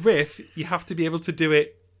 A riff, you have to be able to do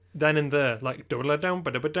it then and there, like double-a-down,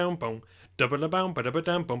 ba-da-ba-down, boom, double-a-bound,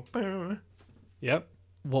 ba-da-ba-down, boom. Yep.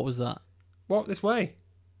 What was that? Walk This Way.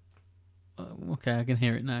 Okay, I can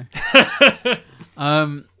hear it now.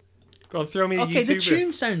 Go on, throw me a YouTube Okay, the tune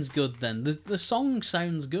riff. sounds good then. The song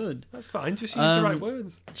sounds good. That's fine, just use the right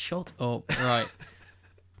words. Shut up. Right.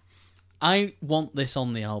 I want this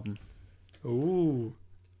on the album. Ooh.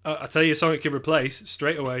 I'll tell you a song it could replace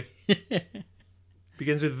straight away.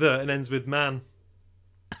 Begins with the and ends with man.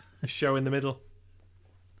 A show in the middle.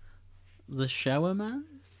 The Shower Man?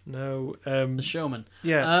 No. The Showman.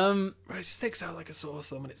 Yeah. It sticks out like a sore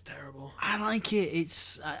thumb and it's terrible. I like it.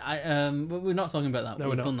 It's we're not talking about that. No,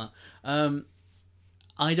 We've done that.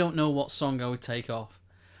 I don't know what song I would take off.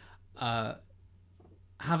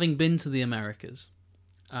 Having been to the Americas,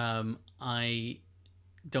 I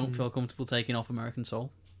don't feel comfortable taking off American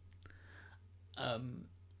Soul.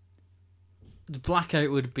 The Blackout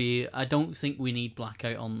would be... I don't think we need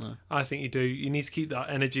Blackout on there. I think you do. You need to keep that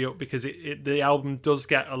energy up because the album does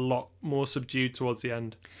get a lot more subdued towards the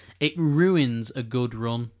end. It ruins a good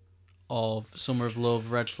run of Summer of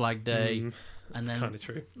Love, Red Flag Day, and then kind of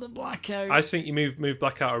true. The Blackout. I think you move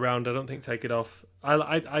Blackout around. I don't think take it off. I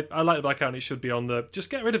like the Blackout and it should be on the... Just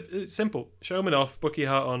get rid of... It's simple. Showman off, Book Your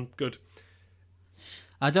Heart on. Good.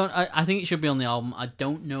 I think it should be on the album. I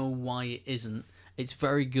don't know why it isn't. It's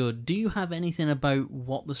very good. Do you have anything about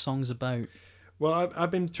what the song's about? Well,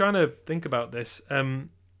 I've been trying to think about this.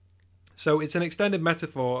 So it's an extended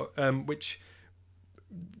metaphor, which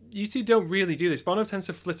you two don't really do this. Bono tends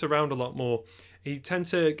to flit around a lot more. You tend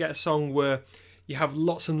to get a song where you have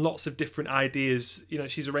lots and lots of different ideas. You know,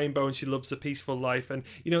 she's a rainbow and she loves a peaceful life. And,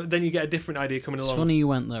 you know, then you get a different idea coming along. It's funny you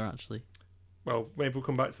went there, actually. Well, maybe we'll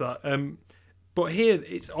come back to that. But here,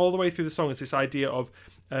 it's all the way through the song. It's this idea of...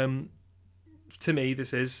 to me,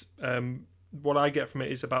 this is what I get from it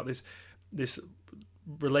is about this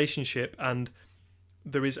relationship, and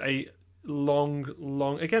there is a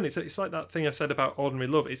long. Again, it's like that thing I said about Ordinary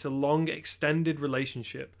Love. It's a long, extended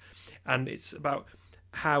relationship, and it's about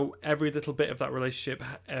how every little bit of that relationship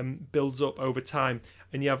builds up over time.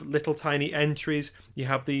 And you have little tiny entries. You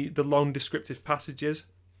have the long descriptive passages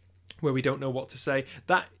where we don't know what to say.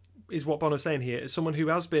 That is what Bono's saying here. As someone who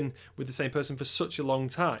has been with the same person for such a long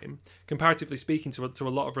time, comparatively speaking to a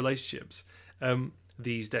lot of relationships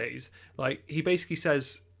these days, like he basically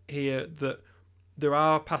says here that there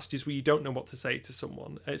are passages where you don't know what to say to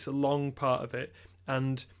someone. It's a long part of it,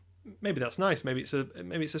 and maybe that's nice. Maybe it's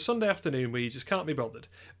a Sunday afternoon where you just can't be bothered,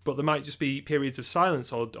 but there might just be periods of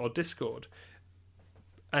silence or discord.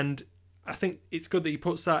 And I think it's good that he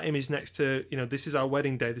puts that image next to, this is our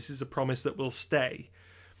wedding day. This is a promise that will stay.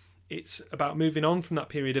 It's about moving on from that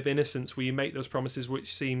period of innocence where you make those promises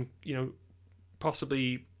which seem,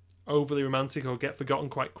 possibly overly romantic or get forgotten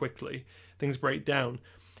quite quickly. Things break down.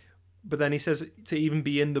 But then he says to even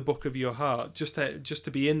be in the book of your heart, just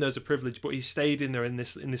to be in there's a privilege. But he stayed in there in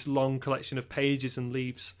this long collection of pages and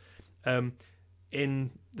leaves,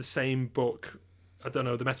 in the same book. I don't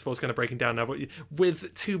know, the metaphor's kind of breaking down now, but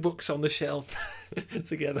with two books on the shelf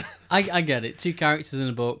together. I get it. Two characters in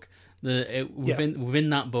a book. Within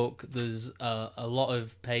that book, there's a lot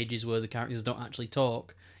of pages where the characters don't actually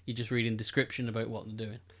talk. You're just reading description about what they're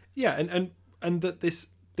doing. Yeah, and that this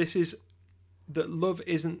is that love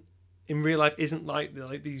isn't. In real life, isn't like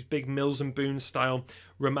these big Mills and Boon style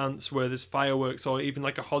romance where there's fireworks, or even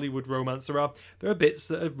like a Hollywood romance. There are bits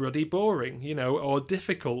that are ruddy, boring, or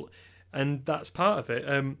difficult, and that's part of it.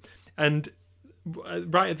 And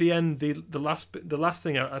right at the end, the last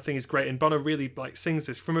thing I think is great, and Bono really sings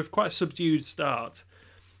this from quite a subdued start.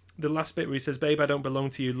 The last bit where he says, "Babe, I don't belong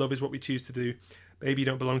to you. Love is what we choose to do. Babe, you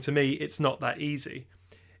don't belong to me. It's not that easy."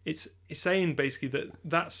 It's saying basically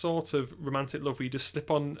that sort of romantic love where you just slip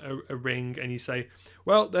on a ring and you say,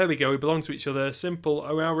 well, there we go, we belong to each other, simple,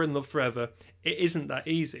 oh, we're in love forever. It isn't that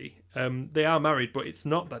easy. They are married, but it's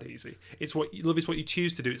not that easy. Love is what you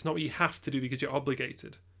choose to do. It's not what you have to do because you're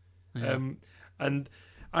obligated. Yeah. And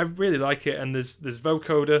I really like it. And there's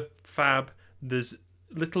vocoder, fab, there's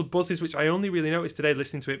little buzzes, which I only really noticed today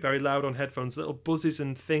listening to it very loud on headphones, little buzzes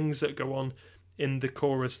and things that go on in the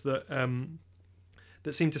chorus that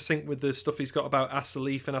seem to sync with the stuff he's got about ask the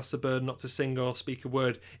leaf and ask the bird not to sing or speak a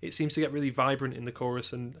word. It seems to get really vibrant in the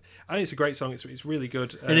chorus, and I think it's a great song. It's really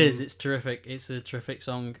good. It is. It's terrific. It's a terrific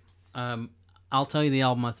song. I'll tell you the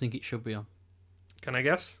album I think it should be on. Can I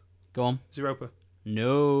guess? Go on. Zeropa.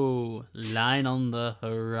 No. Line on the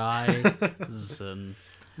horizon.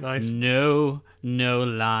 Nice. No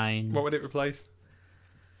line. What would it replace?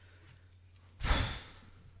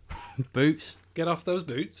 Boots. Get off those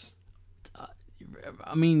boots.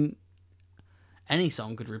 I mean, any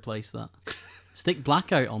song could replace that. Stick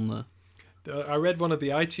Blackout on there. I read one of the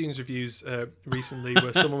iTunes reviews recently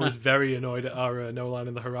where someone was very annoyed at our No Line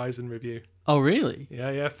in the Horizon review. Oh, really?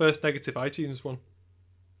 Yeah. First negative iTunes one.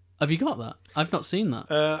 Have you got that? I've not seen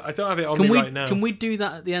that. I don't have it on me right now. Can we do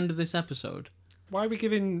that at the end of this episode? Why are we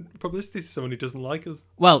giving publicity to someone who doesn't like us?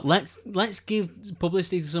 Well, let's give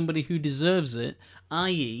publicity to somebody who deserves it,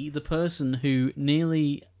 i.e. the person who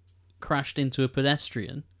nearly crashed into a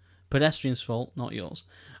pedestrian's fault, not yours,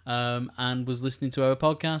 and was listening to our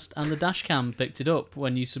podcast, and the dash cam picked it up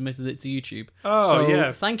when you submitted it to YouTube.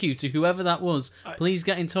 So thank you to whoever that was. Please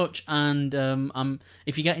get in touch, and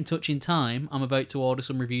if you get in touch in time, I'm about to order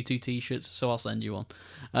some Review 2 t-shirts, so I'll send you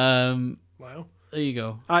one. Wow. There you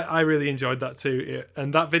go. I really enjoyed that too,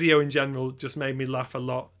 and that video in general just made me laugh a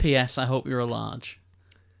lot. P.S. I hope you're a large.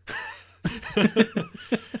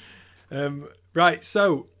 Right,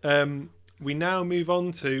 so we now move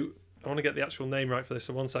on to... I want to get the actual name right for this,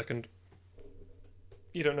 so 1 second.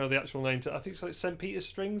 You don't know the actual name. I think it's like St. Peter's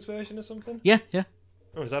Strings version or something? Yeah.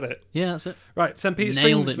 Oh, is that it? Yeah, that's it. Right, St. Peter's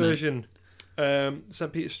Strings version.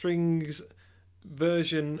 St. Peter's Strings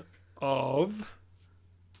version of...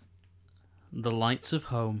 The Lights of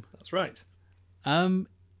Home. That's right. Am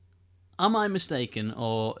I mistaken,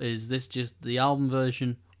 or is this just the album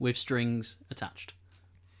version with strings attached?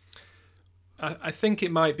 I think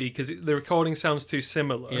it might be, because the recording sounds too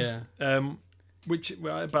similar. Yeah.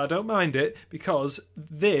 But I don't mind it, because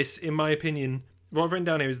this, in my opinion, what I've written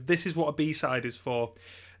down here is this is what a B-side is for.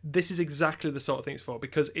 This is exactly the sort of thing it's for,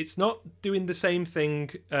 because it's not doing the same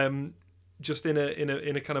thing just in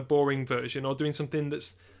a kind of boring version, or doing something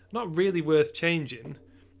that's not really worth changing.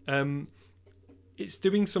 It's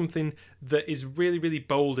doing something that is really, really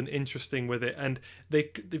bold and interesting with it, and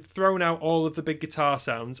they've thrown out all of the big guitar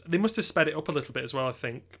sounds. They must have sped it up a little bit as well, I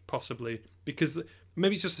think, possibly, because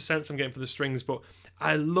maybe it's just a sense I'm getting for the strings, but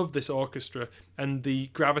I love this orchestra and the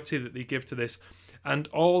gravity that they give to this, and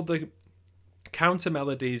all the counter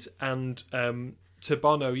melodies and to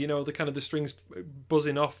Bono, the kind of the strings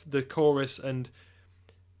buzzing off the chorus and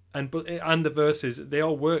the verses, they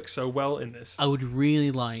all work so well in this. I would really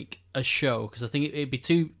like a show, because I think it'd be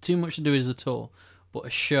too much to do as a tour, but a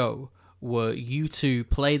show where you two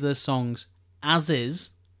play their songs as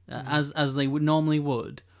is, as they would normally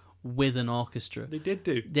would, with an orchestra. They did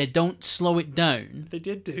do. They don't slow it down. They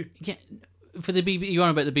did do. Yeah, for the BBC, you're on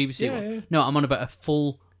about the BBC one? Yeah. No, I'm on about a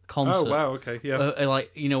full concert. Oh wow, okay, yeah. Where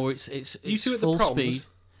it's you two at full the proms? speed.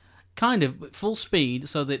 Kind of full speed,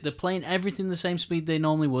 so that they're playing everything the same speed they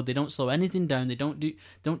normally would. They don't slow anything down. They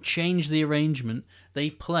don't change the arrangement. They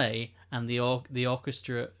play, and the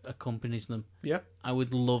orchestra accompanies them. Yeah, I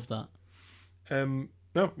would love that.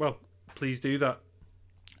 No, well, please do that.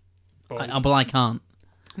 But I can't.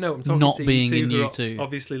 No, I'm talking not to being you in two, U2.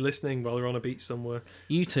 Obviously listening while you're on a beach somewhere.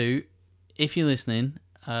 You two, if you're listening,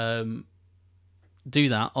 do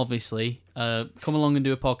that. Obviously, come along and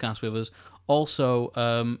do a podcast with us.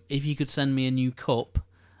 Also, if you could send me a new cup,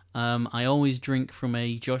 I always drink from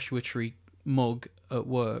a Joshua Tree mug at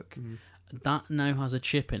work. That now has a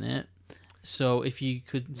chip in it. So if you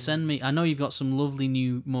could send me... I know you've got some lovely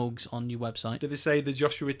new mugs on your website. Did they say the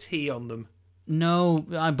Joshua T on them? No,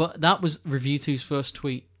 but that was Review 2's first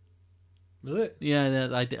tweet. Was it? Yeah,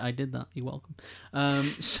 I did that. You're welcome.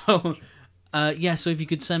 So if you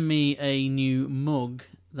could send me a new mug...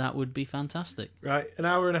 That would be fantastic. Right, an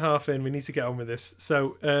hour and a half in, we need to get on with this.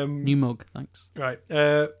 So, new mug, thanks. Right,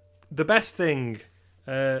 the best thing,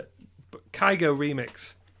 Kygo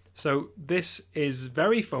remix. So this is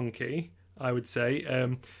very funky, I would say.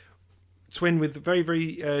 Twin with very,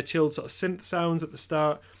 very chilled sort of synth sounds at the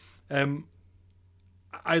start.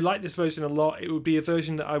 I like this version a lot. It would be a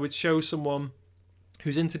version that I would show someone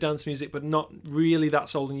who's into dance music, but not really that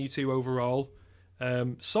sold on U2 overall.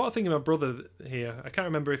 Sort of thinking my brother here. I can't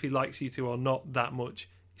remember if he likes U2 or not that much.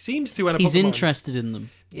 He seems to when I he's put them interested in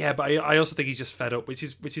them. Yeah, but I also think he's just fed up, which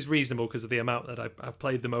is reasonable because of the amount that I've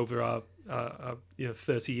played them over our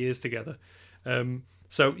 30 years together.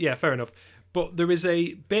 So yeah, fair enough. But there is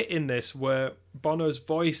a bit in this where Bono's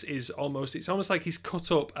voice is almost like he's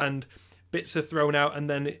cut up and bits are thrown out and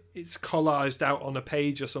then it's collaged out on a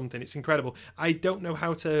page or something. It's incredible. I don't know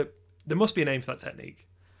how to. There must be a name for that technique.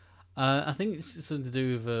 I think it's something to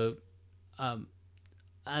do with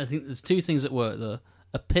I think there's two things at work there: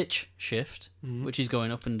 a pitch shift, which is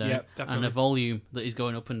going up and down, and a volume that is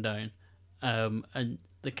going up and down. And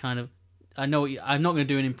the kind of I'm not going to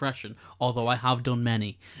do an impression, although I have done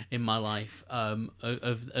many in my life of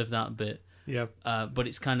that bit. Yeah. But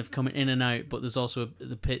it's kind of coming in and out. But there's also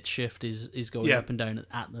the pitch shift is going up and down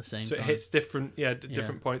at the same time. So it hits different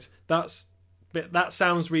points. That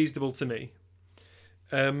sounds reasonable to me.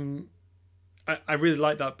 I really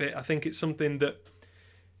like that bit. I think it's something that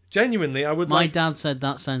genuinely I would My dad said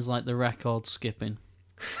that sounds like the record skipping.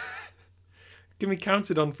 Give me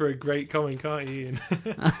counted on for a great comment, can't you,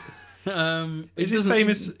 Ian? Is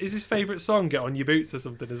his favourite song Get On Your Boots or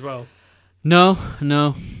something as well? No.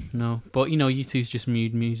 But U2's just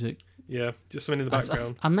mood music. Yeah, just something in the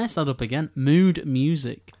background. I messed that up again. Mood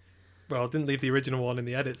music. Well, I didn't leave the original one in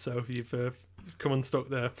the edit, so you've come unstuck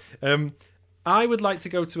there. I would like to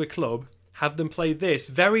go to a club, have them play this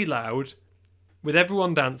very loud, with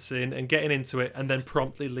everyone dancing and getting into it, and then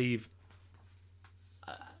promptly leave.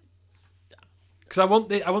 Because I want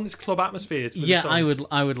this club atmosphere. Yeah, I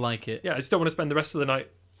would like it. Yeah, I just don't want to spend the rest of the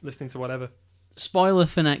night listening to whatever. Spoiler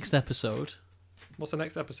for next episode. What's the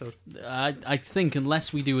next episode? I think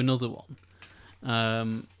unless we do another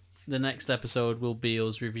one, the next episode will be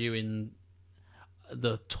us reviewing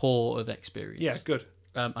the tour of Experience. Yeah, good.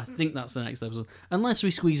 I think that's the next episode. Unless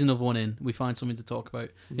we squeeze another one in, we find something to talk about.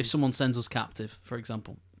 If someone sends us captive, for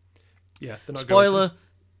example. Yeah, they're not Spoiler, going to.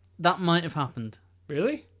 That might have happened.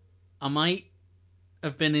 Really? I might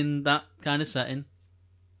have been in that kind of setting.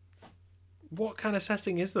 What kind of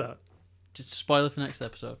setting is that? Just a spoiler for next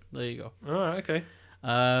episode. There you go. All right, okay.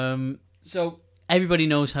 So everybody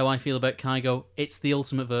knows how I feel about Kygo. It's the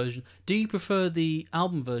ultimate version. Do you prefer the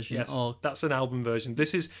album version? Yes, or... that's an album version.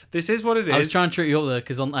 This is what it is. I was trying to trick you up there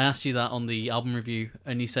because I asked you that on the album review,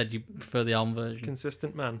 and you said you prefer the album version.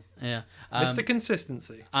 Consistent man. Yeah, Mr.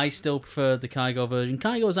 Consistency. I still prefer the Kygo version.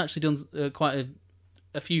 Kygo has actually done quite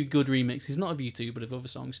a few good remixes, not of U2, but of other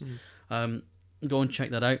songs. Go and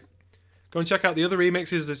check that out. Go and check out the other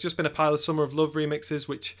remixes. There's just been a pile of Summer of Love remixes,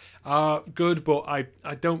 which are good, but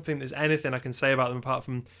I don't think there's anything I can say about them apart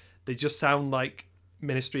from they just sound like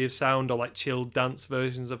Ministry of Sound or like chilled dance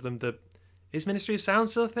versions of them. Is Ministry of Sound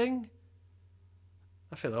still a thing?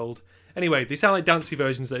 I feel old. Anyway, they sound like dancey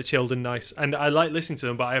versions that are chilled and nice, and I like listening to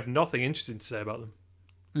them, but I have nothing interesting to say about them.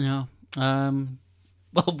 Yeah.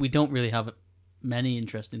 Well, we don't really have many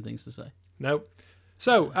interesting things to say. No.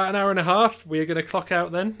 So, at an hour and a half, we are going to clock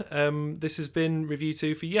out then. This has been Review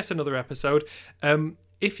 2 for yet another episode.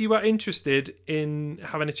 If you are interested in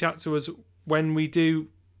having a chat to us when we do,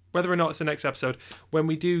 whether or not it's the next episode, when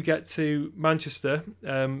we do get to Manchester,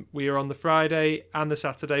 we are on the Friday and the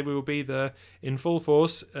Saturday. We will be there in full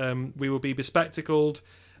force. We will be bespectacled.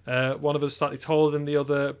 One of us slightly taller than the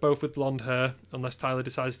other, both with blonde hair, unless Tyler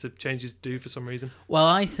decides to change his do for some reason. Well,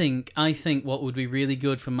 I think what would be really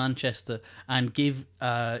good for Manchester and give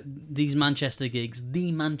these Manchester gigs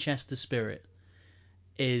the Manchester spirit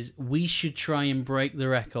is we should try and break the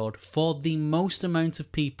record for the most amount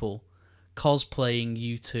of people cosplaying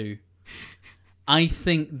U2. I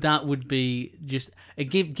think that would be just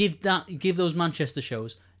give those Manchester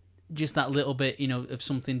shows just that little bit, of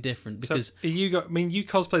something different. Because so you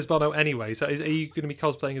cosplay as Bono anyway. So are you going to be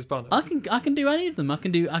cosplaying as Bono? I can do any of them. I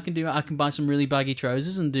can buy some really baggy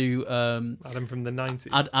trousers and do Adam from the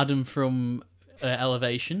 90s. Adam from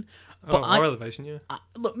Elevation. But Elevation, yeah.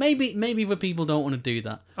 Look, maybe the people don't want to do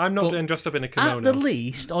that. I'm not getting dressed up in a kimono. At the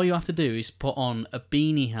least, all you have to do is put on a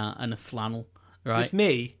beanie hat and a flannel, right? It's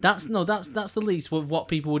me. That's the least of what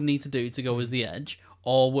people would need to do to go as the Edge,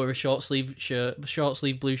 or wear a short sleeve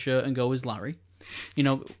blue shirt and go as Larry.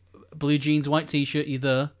 Blue jeans, white t-shirt, you're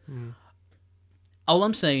there. All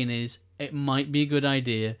I'm saying is, it might be a good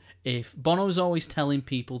idea if Bono's always telling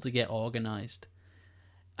people to get organised,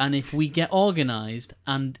 and if we get organised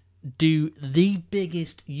and do the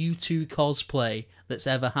biggest U2 cosplay that's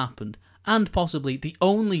ever happened, and possibly the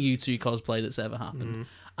only U2 cosplay that's ever happened,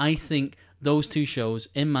 I think those two shows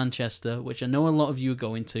in Manchester, which I know a lot of you are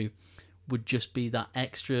going to, would just be that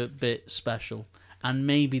extra bit special. And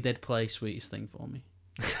maybe they'd play Sweetest Thing for me.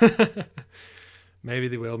 Maybe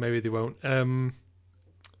they will, maybe they won't.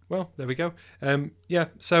 Well, there we go. Yeah,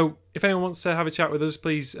 so if anyone wants to have a chat with us,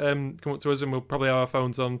 please come up to us and we'll probably have our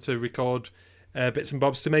phones on to record bits and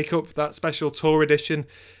bobs to make up that special tour edition.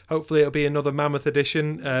 Hopefully it'll be another mammoth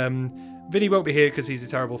edition. Vinny won't be here because he's a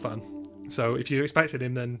terrible fan. So if you expected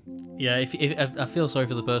him, then... Yeah, if I feel sorry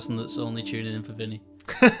for the person that's only tuning in for Vinny.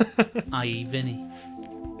 I.e. Vinny.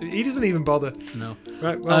 He doesn't even bother. No.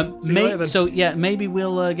 Right, well, see you later then. So, yeah, maybe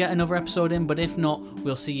we'll get another episode in, but if not,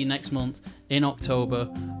 we'll see you next month in October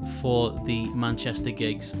for the Manchester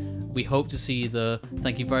gigs. We hope to see you there.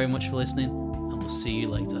 Thank you very much for listening, and we'll see you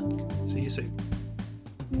later. See you soon.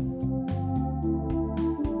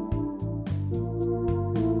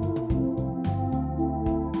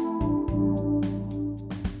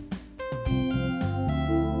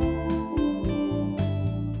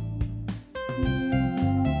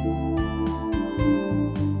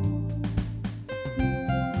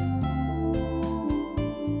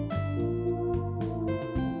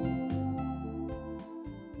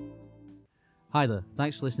 Hi there,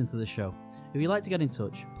 thanks for listening to the show. If you'd like to get in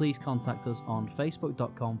touch, please contact us on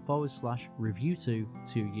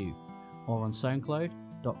facebook.com/review2 or on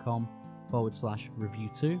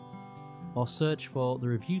soundcloud.com/review2 or search for the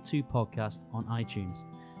Review 2 podcast on iTunes.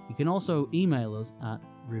 You can also email us at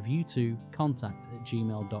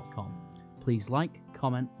review2contact@gmail.com. Please like,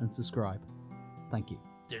 comment and subscribe. Thank you.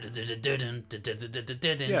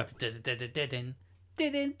 Yeah.